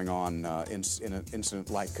that's going on in an incident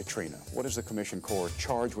like Katrina. What is the Commissioned Corps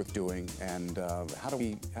charged with doing, and how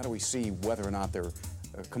do we see whether or not they're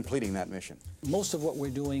completing that mission? Most of what we're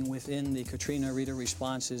doing within the Katrina Rita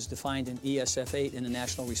response is defined in ESF-8 in the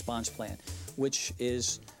National Response Plan, which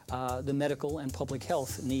is the medical and public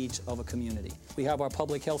health needs of a community. We have our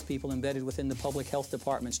public health people embedded within the public health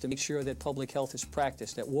departments to make sure that public health is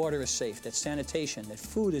practiced, that water is safe, that sanitation, that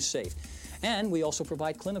food is safe. And we also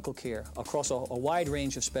provide clinical care across a wide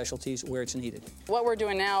range of specialties where it's needed. What we're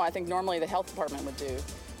doing now, I think normally the health department would do,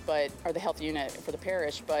 or the health unit for the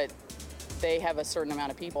parish, but they have a certain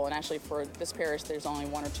amount of people, and actually for this parish there's only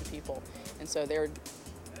 1 or 2 people, and so they're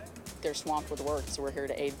swamped with work, so we're here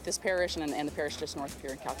to aid this parish and the parish just north of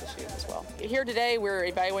here in Calcasieu as well. Here today we're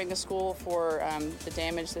evaluating the school for the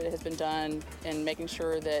damage that has been done and making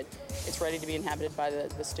sure that it's ready to be inhabited by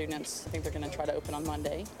the students. I think they're going to try to open on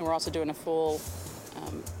Monday, and we're also doing a full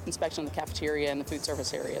inspection of the cafeteria and the food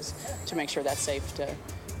service areas to make sure that's safe to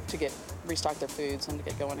restock their foods and to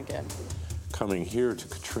get going again. Coming here to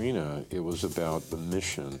Katrina, it was about the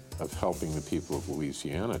mission of helping the people of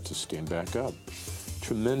Louisiana to stand back up.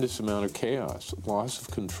 Tremendous amount of chaos, loss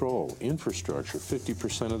of control, infrastructure,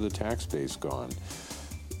 50% of the tax base gone.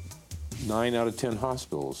 9 out of 10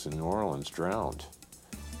 hospitals in New Orleans drowned.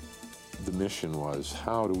 The mission was,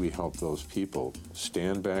 how do we help those people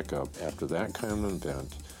stand back up after that kind of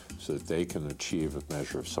event so that they can achieve a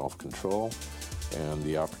measure of self-control and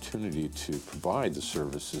the opportunity to provide the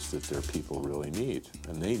services that their people really need,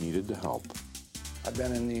 and they needed the help. I've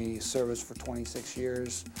been in the service for 26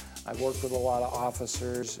 years. I've worked with a lot of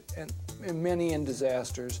officers, and many in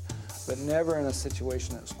disasters, but never in a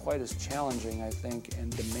situation that was quite as challenging, I think,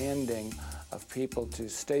 and demanding of people to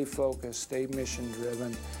stay focused, stay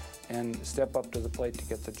mission-driven, and step up to the plate to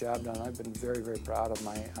get the job done. I've been very, very proud of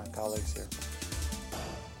my colleagues here.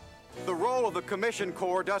 The role of the Commission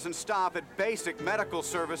Corps doesn't stop at basic medical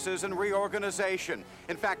services and reorganization.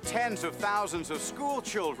 In fact, tens of thousands of school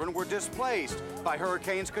children were displaced by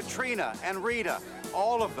Hurricanes Katrina and Rita,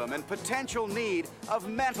 all of them in potential need of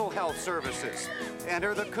mental health services.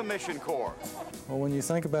 Enter the Commission Corps. Well, when you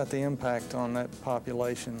think about the impact on that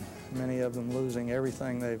population, many of them losing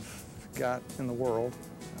everything they've got in the world,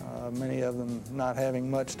 many of them not having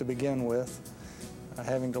much to begin with,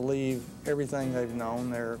 having to leave everything they've known,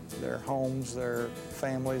 their homes, their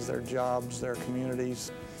families, their jobs, their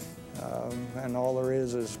communities, and all there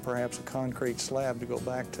is perhaps a concrete slab to go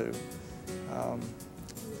back to.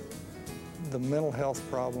 The mental health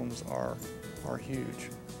problems are huge.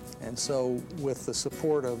 And so with the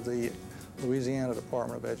support of the Louisiana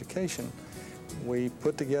Department of Education, we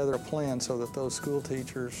put together a plan so that those school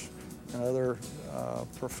teachers and other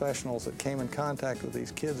professionals that came in contact with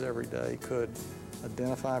these kids every day could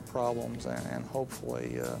identify problems and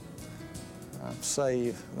hopefully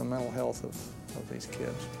save the mental health of these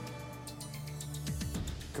kids.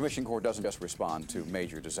 Commission Corps doesn't just respond to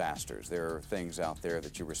major disasters. There are things out there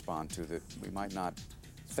that you respond to that we might not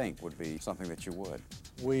think would be something that you would.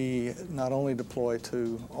 We not only deploy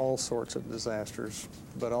to all sorts of disasters,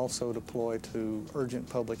 but also deploy to urgent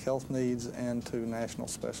public health needs and to national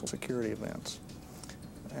special security events.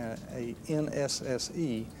 A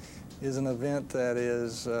NSSE is an event that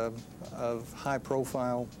is of high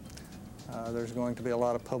profile. There's going to be a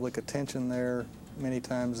lot of public attention there. Many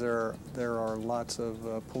times there are lots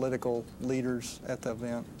of political leaders at the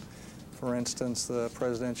event. For instance, the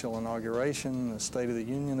presidential inauguration, the State of the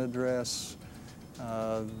Union address,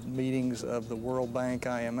 meetings of the World Bank,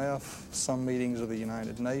 IMF, some meetings of the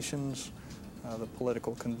United Nations, the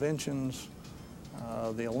political conventions,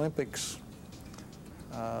 the Olympics,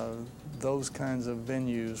 those kinds of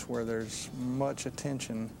venues where there's much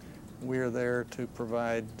attention. We're there to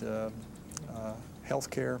provide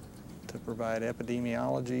health care, to provide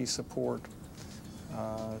epidemiology support,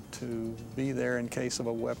 to be there in case of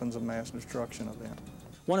a weapons of mass destruction event.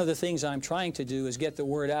 One of the things I'm trying to do is get the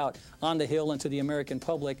word out on the Hill and to the American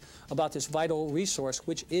public about this vital resource,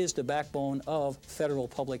 which is the backbone of federal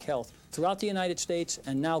public health throughout the United States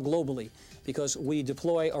and now globally, because we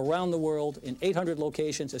deploy around the world in 800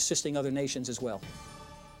 locations, assisting other nations as well.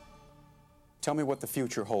 Tell me what the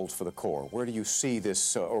future holds for the Corps. Where do you see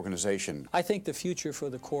this organization? I think the future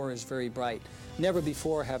for the Corps is very bright. Never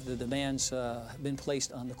before have the demands been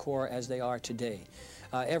placed on the Corps as they are today.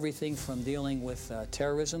 Everything from dealing with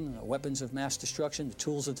terrorism, weapons of mass destruction, the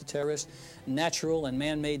tools of the terrorists, natural and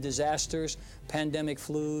man-made disasters, pandemic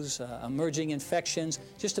flus, emerging infections,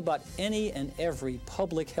 just about any and every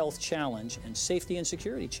public health challenge and safety and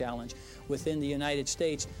security challenge within the United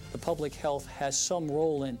States, the public health has some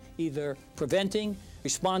role in either preventing,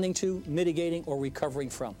 responding to, mitigating, or recovering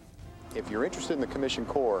from. If you're interested in the Commission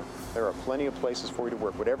Corps, there are plenty of places for you to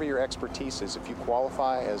work. Whatever your expertise is, if you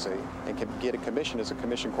qualify and can get a commission as a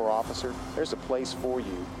Commission Corps officer, there's a place for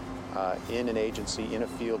you in an agency, in a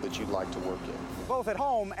field that you'd like to work in. Both at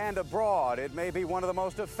home and abroad, it may be one of the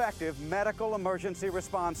most effective medical emergency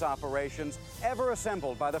response operations ever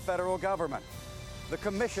assembled by the federal government. The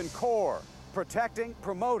Commission Corps, protecting,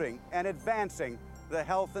 promoting, and advancing the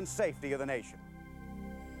health and safety of the nation.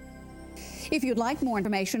 If you'd like more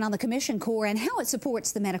information on the Commission Corps and how it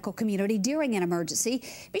supports the medical community during an emergency,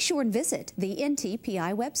 be sure and visit the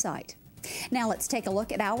NTPI website. Now let's take a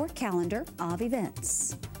look at our calendar of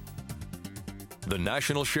events. The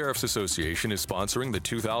National Sheriff's Association is sponsoring the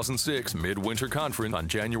 2006 Midwinter Conference on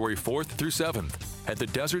January 4th through 7th at the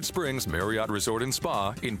Desert Springs Marriott Resort and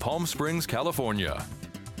Spa in Palm Springs, California.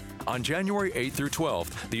 On January 8th through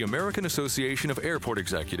 12th, the American Association of Airport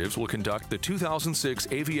Executives will conduct the 2006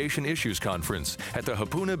 Aviation Issues Conference at the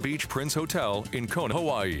Hapuna Beach Prince Hotel in Kona,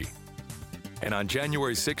 Hawaii. And on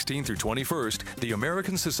January 16th through 21st, the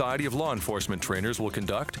American Society of Law Enforcement Trainers will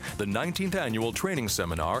conduct the 19th Annual Training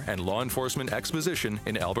Seminar and Law Enforcement Exposition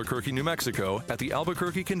in Albuquerque, New Mexico at the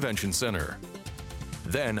Albuquerque Convention Center.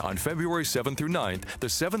 Then, on February 7th through 9th, the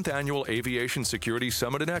 7th Annual Aviation Security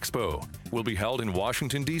Summit and Expo will be held in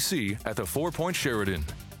Washington, D.C. at the Four Points Sheraton.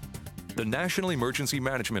 The National Emergency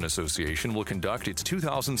Management Association will conduct its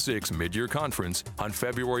 2006 Mid-Year Conference on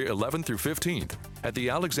February 11th through 15th at the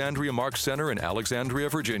Alexandria Mark Center in Alexandria,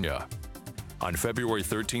 Virginia. On February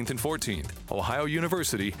 13th and 14th, Ohio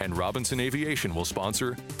University and Robinson Aviation will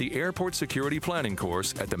sponsor the Airport Security Planning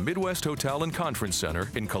course at the Midwest Hotel and Conference Center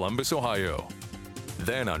in Columbus, Ohio.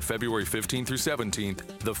 Then on February 15th through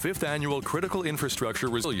 17th, the 5th Annual Critical Infrastructure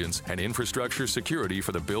Resilience and Infrastructure Security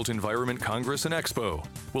for the Built Environment Congress and Expo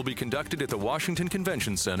will be conducted at the Washington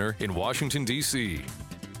Convention Center in Washington, D.C.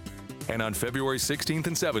 And on February 16th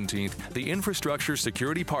and 17th, the Infrastructure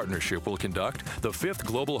Security Partnership will conduct the 5th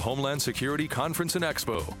Global Homeland Security Conference and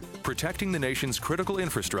Expo, protecting the nation's critical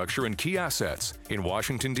infrastructure and key assets in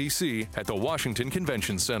Washington, D.C. at the Washington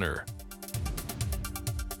Convention Center.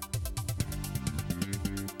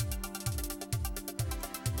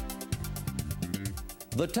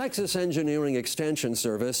 The Texas Engineering Extension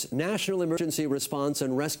Service National Emergency Response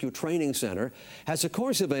and Rescue Training Center has a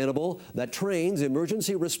course available that trains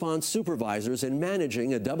emergency response supervisors in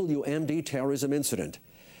managing a WMD terrorism incident.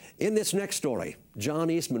 In this next story,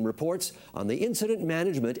 John Eastman reports on the Incident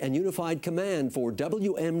Management and Unified Command for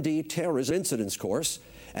WMD Terrorism Incidents course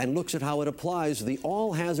and looks at how it applies the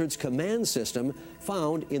All Hazards Command System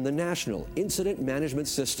found in the National Incident Management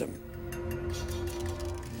System.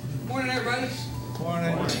 Morning, everybody.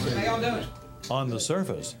 Morning. How y'all doing? On the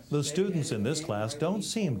surface, the students in this class don't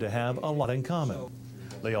seem to have a lot in common.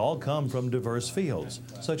 They all come from diverse fields,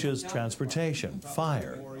 such as transportation,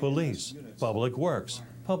 fire, police, public works,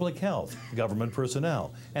 public health, government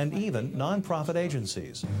personnel, and even nonprofit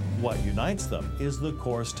agencies. What unites them is the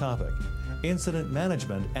course topic: Incident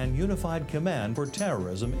Management and Unified Command for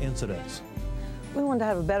Terrorism Incidents. We want to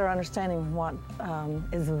have a better understanding of what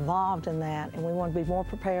is involved in that, and we want to be more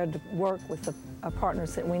prepared to work with the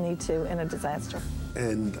partners that we need to in a disaster.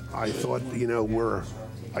 And I thought,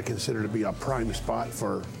 I consider to be a prime spot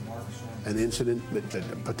for an incident,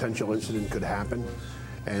 that a potential incident could happen.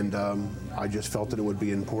 And I just felt that it would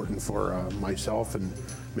be important for myself and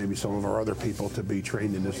maybe some of our other people to be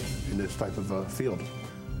trained in this type of field.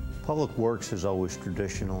 Public Works has always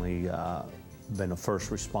traditionally been a first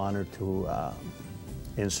responder to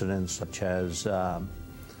incidents such as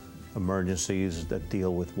emergencies that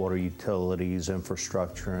deal with water utilities,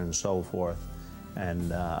 infrastructure, and so forth.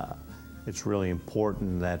 And it's really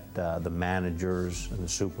important that the managers and the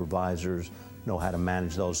supervisors know how to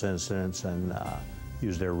manage those incidents and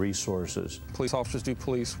use their resources. Police officers do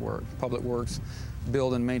police work, Public Works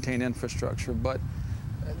build and maintain infrastructure, but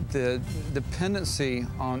the dependency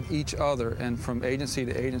on each other and from agency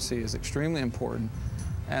to agency is extremely important.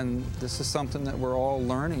 And this is something that we're all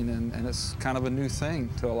learning, and it's kind of a new thing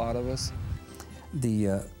to a lot of us.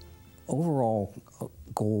 The overall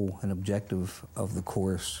goal and objective of the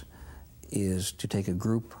course is to take a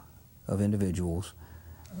group of individuals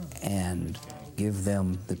and give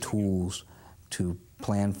them the tools to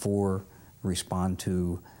plan for, respond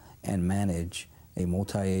to, and manage a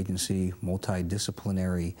multi-agency,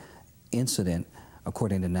 multidisciplinary incident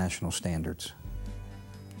according to national standards.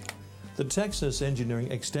 The Texas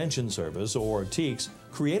Engineering Extension Service, or TEEX,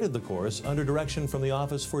 created the course under direction from the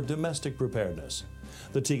Office for Domestic Preparedness.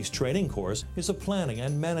 The TEEX training course is a planning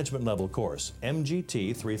and management level course,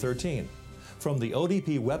 MGT 313, from the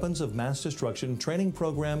ODP Weapons of Mass Destruction Training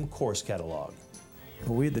Program course catalog.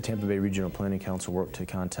 Well, we at the Tampa Bay Regional Planning Council worked to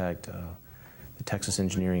contact the Texas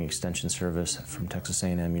Engineering Extension Service from Texas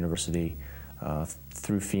A&M University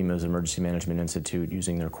through FEMA's Emergency Management Institute,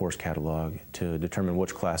 using their course catalog to determine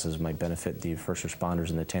which classes might benefit the first responders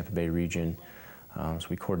in the Tampa Bay region. So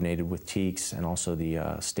we coordinated with TEEX and also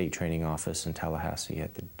the State Training Office in Tallahassee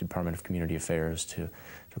at the Department of Community Affairs to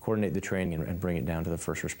coordinate the training and bring it down to the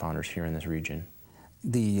first responders here in this region.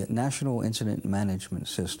 The National Incident Management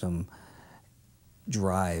System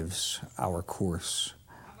drives our course.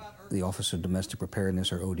 The Office of Domestic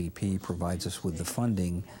Preparedness, or ODP, provides us with the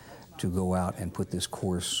funding to go out and put this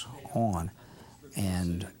course on.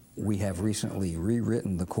 And we have recently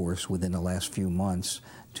rewritten the course within the last few months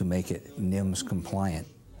to make it NIMS compliant.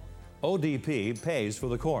 ODP pays for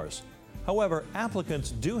the course. However,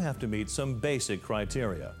 applicants do have to meet some basic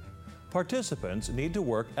criteria. Participants need to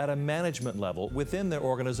work at a management level within their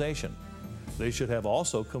organization. They should have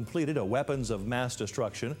also completed a weapons of mass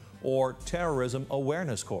destruction or terrorism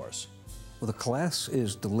awareness course. Well, the class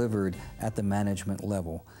is delivered at the management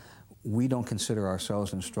level. We don't consider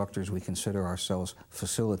ourselves instructors, we consider ourselves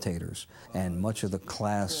facilitators. And much of the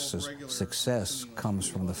class's success comes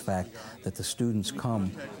from the fact that the students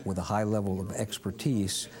come with a high level of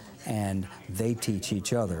expertise and they teach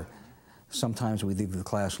each other. Sometimes we leave the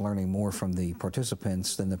class learning more from the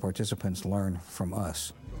participants than the participants learn from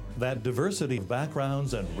us. That diversity of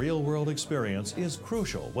backgrounds and real-world experience is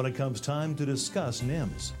crucial when it comes time to discuss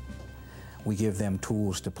NIMS. We give them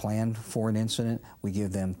tools to plan for an incident, we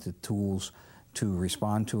give them the tools to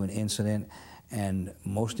respond to an incident, and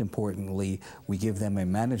most importantly, we give them a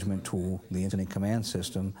management tool, the Incident Command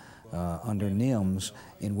System, under NIMS,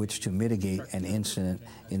 in which to mitigate an incident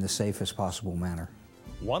in the safest possible manner.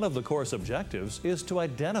 One of the course objectives is to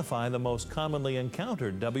identify the most commonly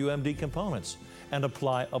encountered WMD components and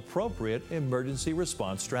apply appropriate emergency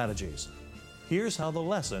response strategies. Here's how the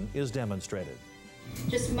lesson is demonstrated.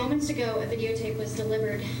 Just moments ago, a videotape was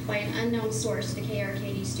delivered by an unknown source to the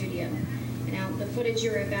KRKD studio. Now, the footage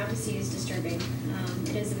you're about to see is disturbing.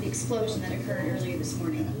 It is of the explosion that occurred earlier this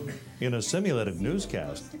morning. In a simulated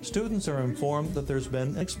newscast, students are informed that there's been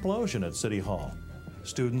an explosion at City Hall.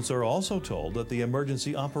 Students are also told that the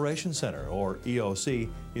Emergency Operations Center, or EOC,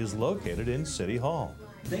 is located in City Hall.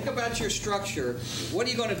 Think about your structure. What are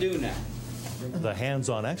you going to do now? The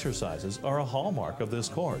hands-on exercises are a hallmark of this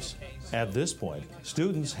course. At this point,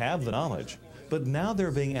 students have the knowledge, but now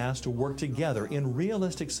they're being asked to work together in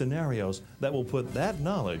realistic scenarios that will put that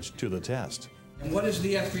knowledge to the test. And what is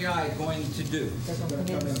the FBI going to do?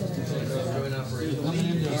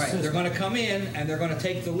 All right, they're going to come in and they're going to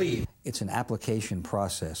take the lead. It's an application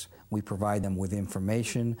process. We provide them with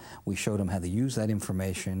information, we show them how to use that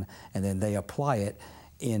information, and then they apply it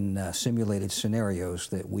in simulated scenarios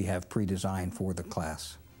that we have pre-designed for the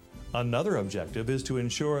class. Another objective is to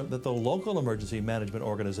ensure that the local emergency management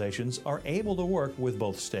organizations are able to work with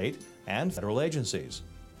both state and federal agencies.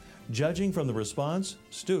 Judging from the response,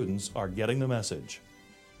 students are getting the message.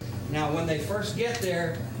 Now, when they first get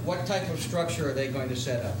there, what type of structure are they going to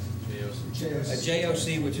set up? A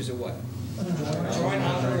JOC, which is a what? Joint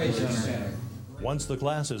Operations Center. Once the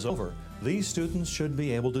class is over, these students should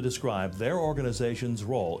be able to describe their organization's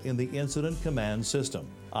role in the Incident Command System,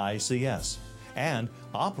 ICS, and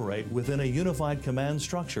operate within a unified command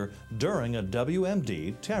structure during a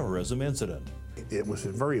WMD terrorism incident. It was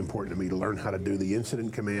very important to me to learn how to do the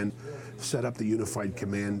incident command, set up the unified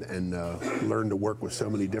command, and learn to work with so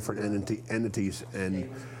many different entities and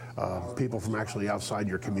people from actually outside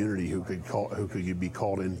your community who could be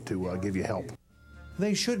called in to give you help.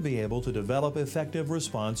 They should be able to develop effective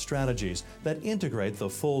response strategies that integrate the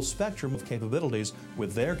full spectrum of capabilities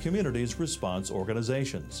with their community's response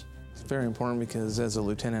organizations. It's very important because as a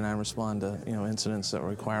lieutenant I respond to incidents that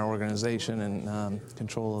require organization and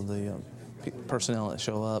control of the personnel that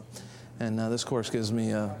show up, and this course gives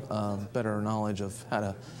me a better knowledge of how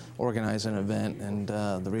to organize an event and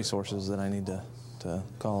the resources that I need to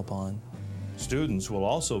call upon. Students will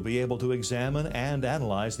also be able to examine and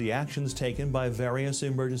analyze the actions taken by various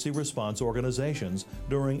emergency response organizations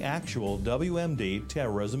during actual WMD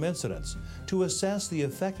terrorism incidents to assess the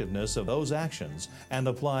effectiveness of those actions and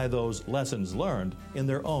apply those lessons learned in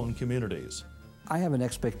their own communities. I have an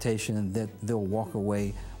expectation that they'll walk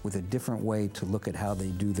away with a different way to look at how they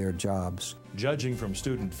do their jobs. Judging from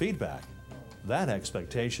student feedback, that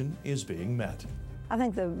expectation is being met. I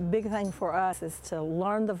think the big thing for us is to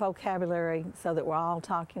learn the vocabulary so that we're all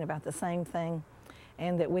talking about the same thing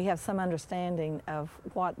and that we have some understanding of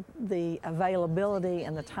what the availability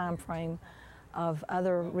and the time frame of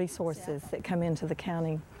other resources that come into the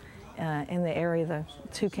county in the area, the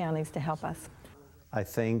two counties, to help us. I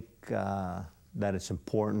think that it's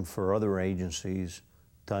important for other agencies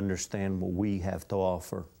to understand what we have to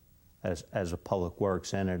offer as a public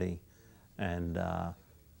works entity and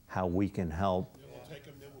how we can help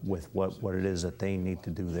with what it is that they need to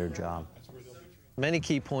do their job. Many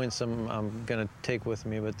key points I'm going to take with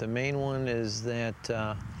me, but the main one is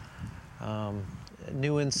that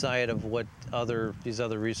new insight of what these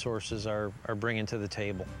other resources are bringing to the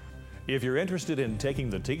table. If you're interested in taking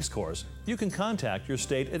the TEACS course, you can contact your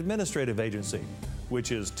state administrative agency.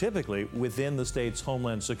 which is typically within the state's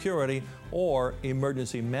Homeland Security or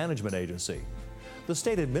Emergency Management Agency. The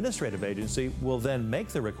state administrative agency will then make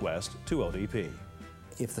the request to ODP.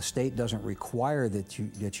 If the state doesn't require that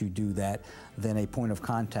you do that, then a point of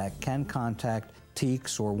contact can contact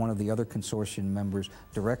TEACS or one of the other consortium members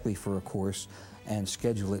directly for a course and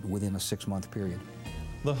schedule it within a 6-month period.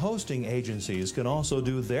 The hosting agencies can also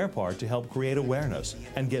do their part to help create awareness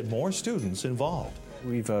and get more students involved.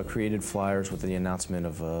 We've created flyers with the announcement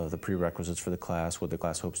of the prerequisites for the class, what the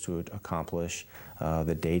class hopes to accomplish,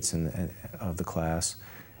 the dates of the class,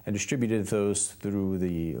 and distributed those through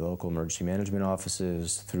the local emergency management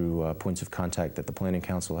offices, through points of contact that the Planning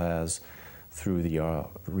Council has, through the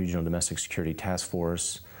Regional Domestic Security Task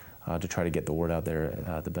Force, to try to get the word out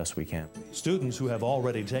there the best we can. Students who have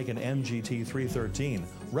already taken MGT 313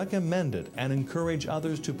 recommend it and encourage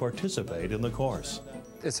others to participate in the course.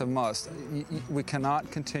 It's a must. We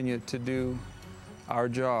cannot continue to do our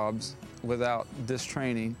jobs without this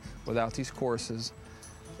training, without these courses.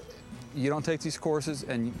 You don't take these courses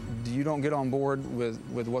and you don't get on board with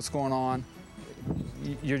what's going on,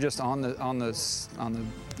 you're just on the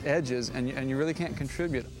edges and you really can't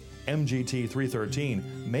contribute. MGT 313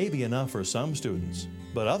 may be enough for some students,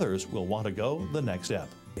 but others will want to go the next step.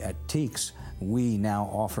 At TEACS, we now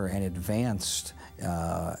offer an advanced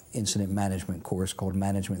incident management course called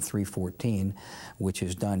Management 314, which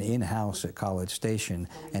is done in-house at College Station,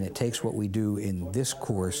 and it takes what we do in this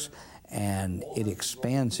course and it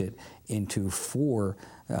expands it into 4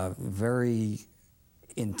 very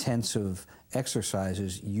intensive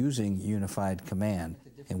exercises using unified command.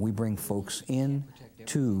 And we bring folks in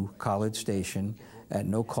to College Station at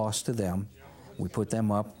no cost to them. We put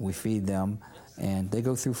them up, we feed them, and they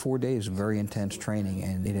go through 4 days of very intense training,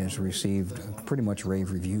 and it has received pretty much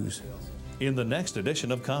rave reviews. In the next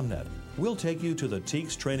edition of CoMNET, we'll take you to the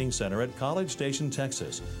TEACS Training Center at College Station,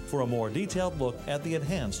 Texas, for a more detailed look at the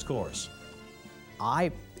enhanced course.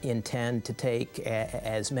 I intend to take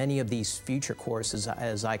as many of these future courses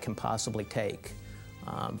as I can possibly take,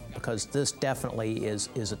 because this definitely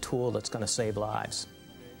is a tool that's going to save lives.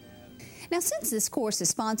 Now, since this course is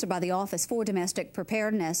sponsored by the Office for Domestic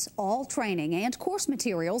Preparedness, all training and course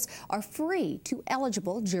materials are free to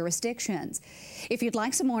eligible jurisdictions. If you'd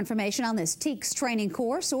like some more information on this TEACS training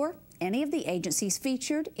course or any of the agencies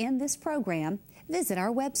featured in this program, visit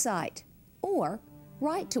our website or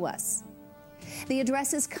write to us. The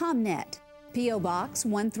address is CoMNET, P.O. Box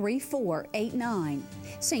 13489,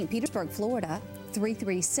 St. Petersburg, Florida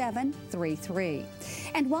 33733.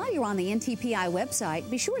 And while you're on the NTPI website,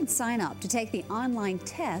 be sure and sign up to take the online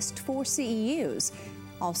test for CEUs.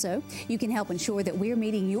 Also, you can help ensure that we're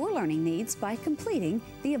meeting your learning needs by completing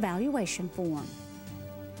the evaluation form.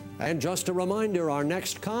 And just a reminder, our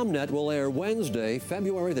next CoMNET will air Wednesday,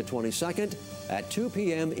 February the 22nd at 2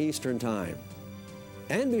 p.m. Eastern Time.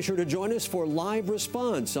 And be sure to join us for Live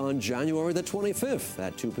Response on January the 25th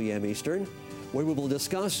at 2 p.m. Eastern, where we will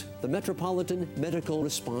discuss the Metropolitan Medical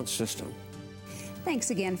Response System. Thanks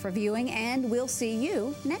again for viewing, and we'll see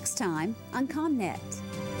you next time on CoMNET.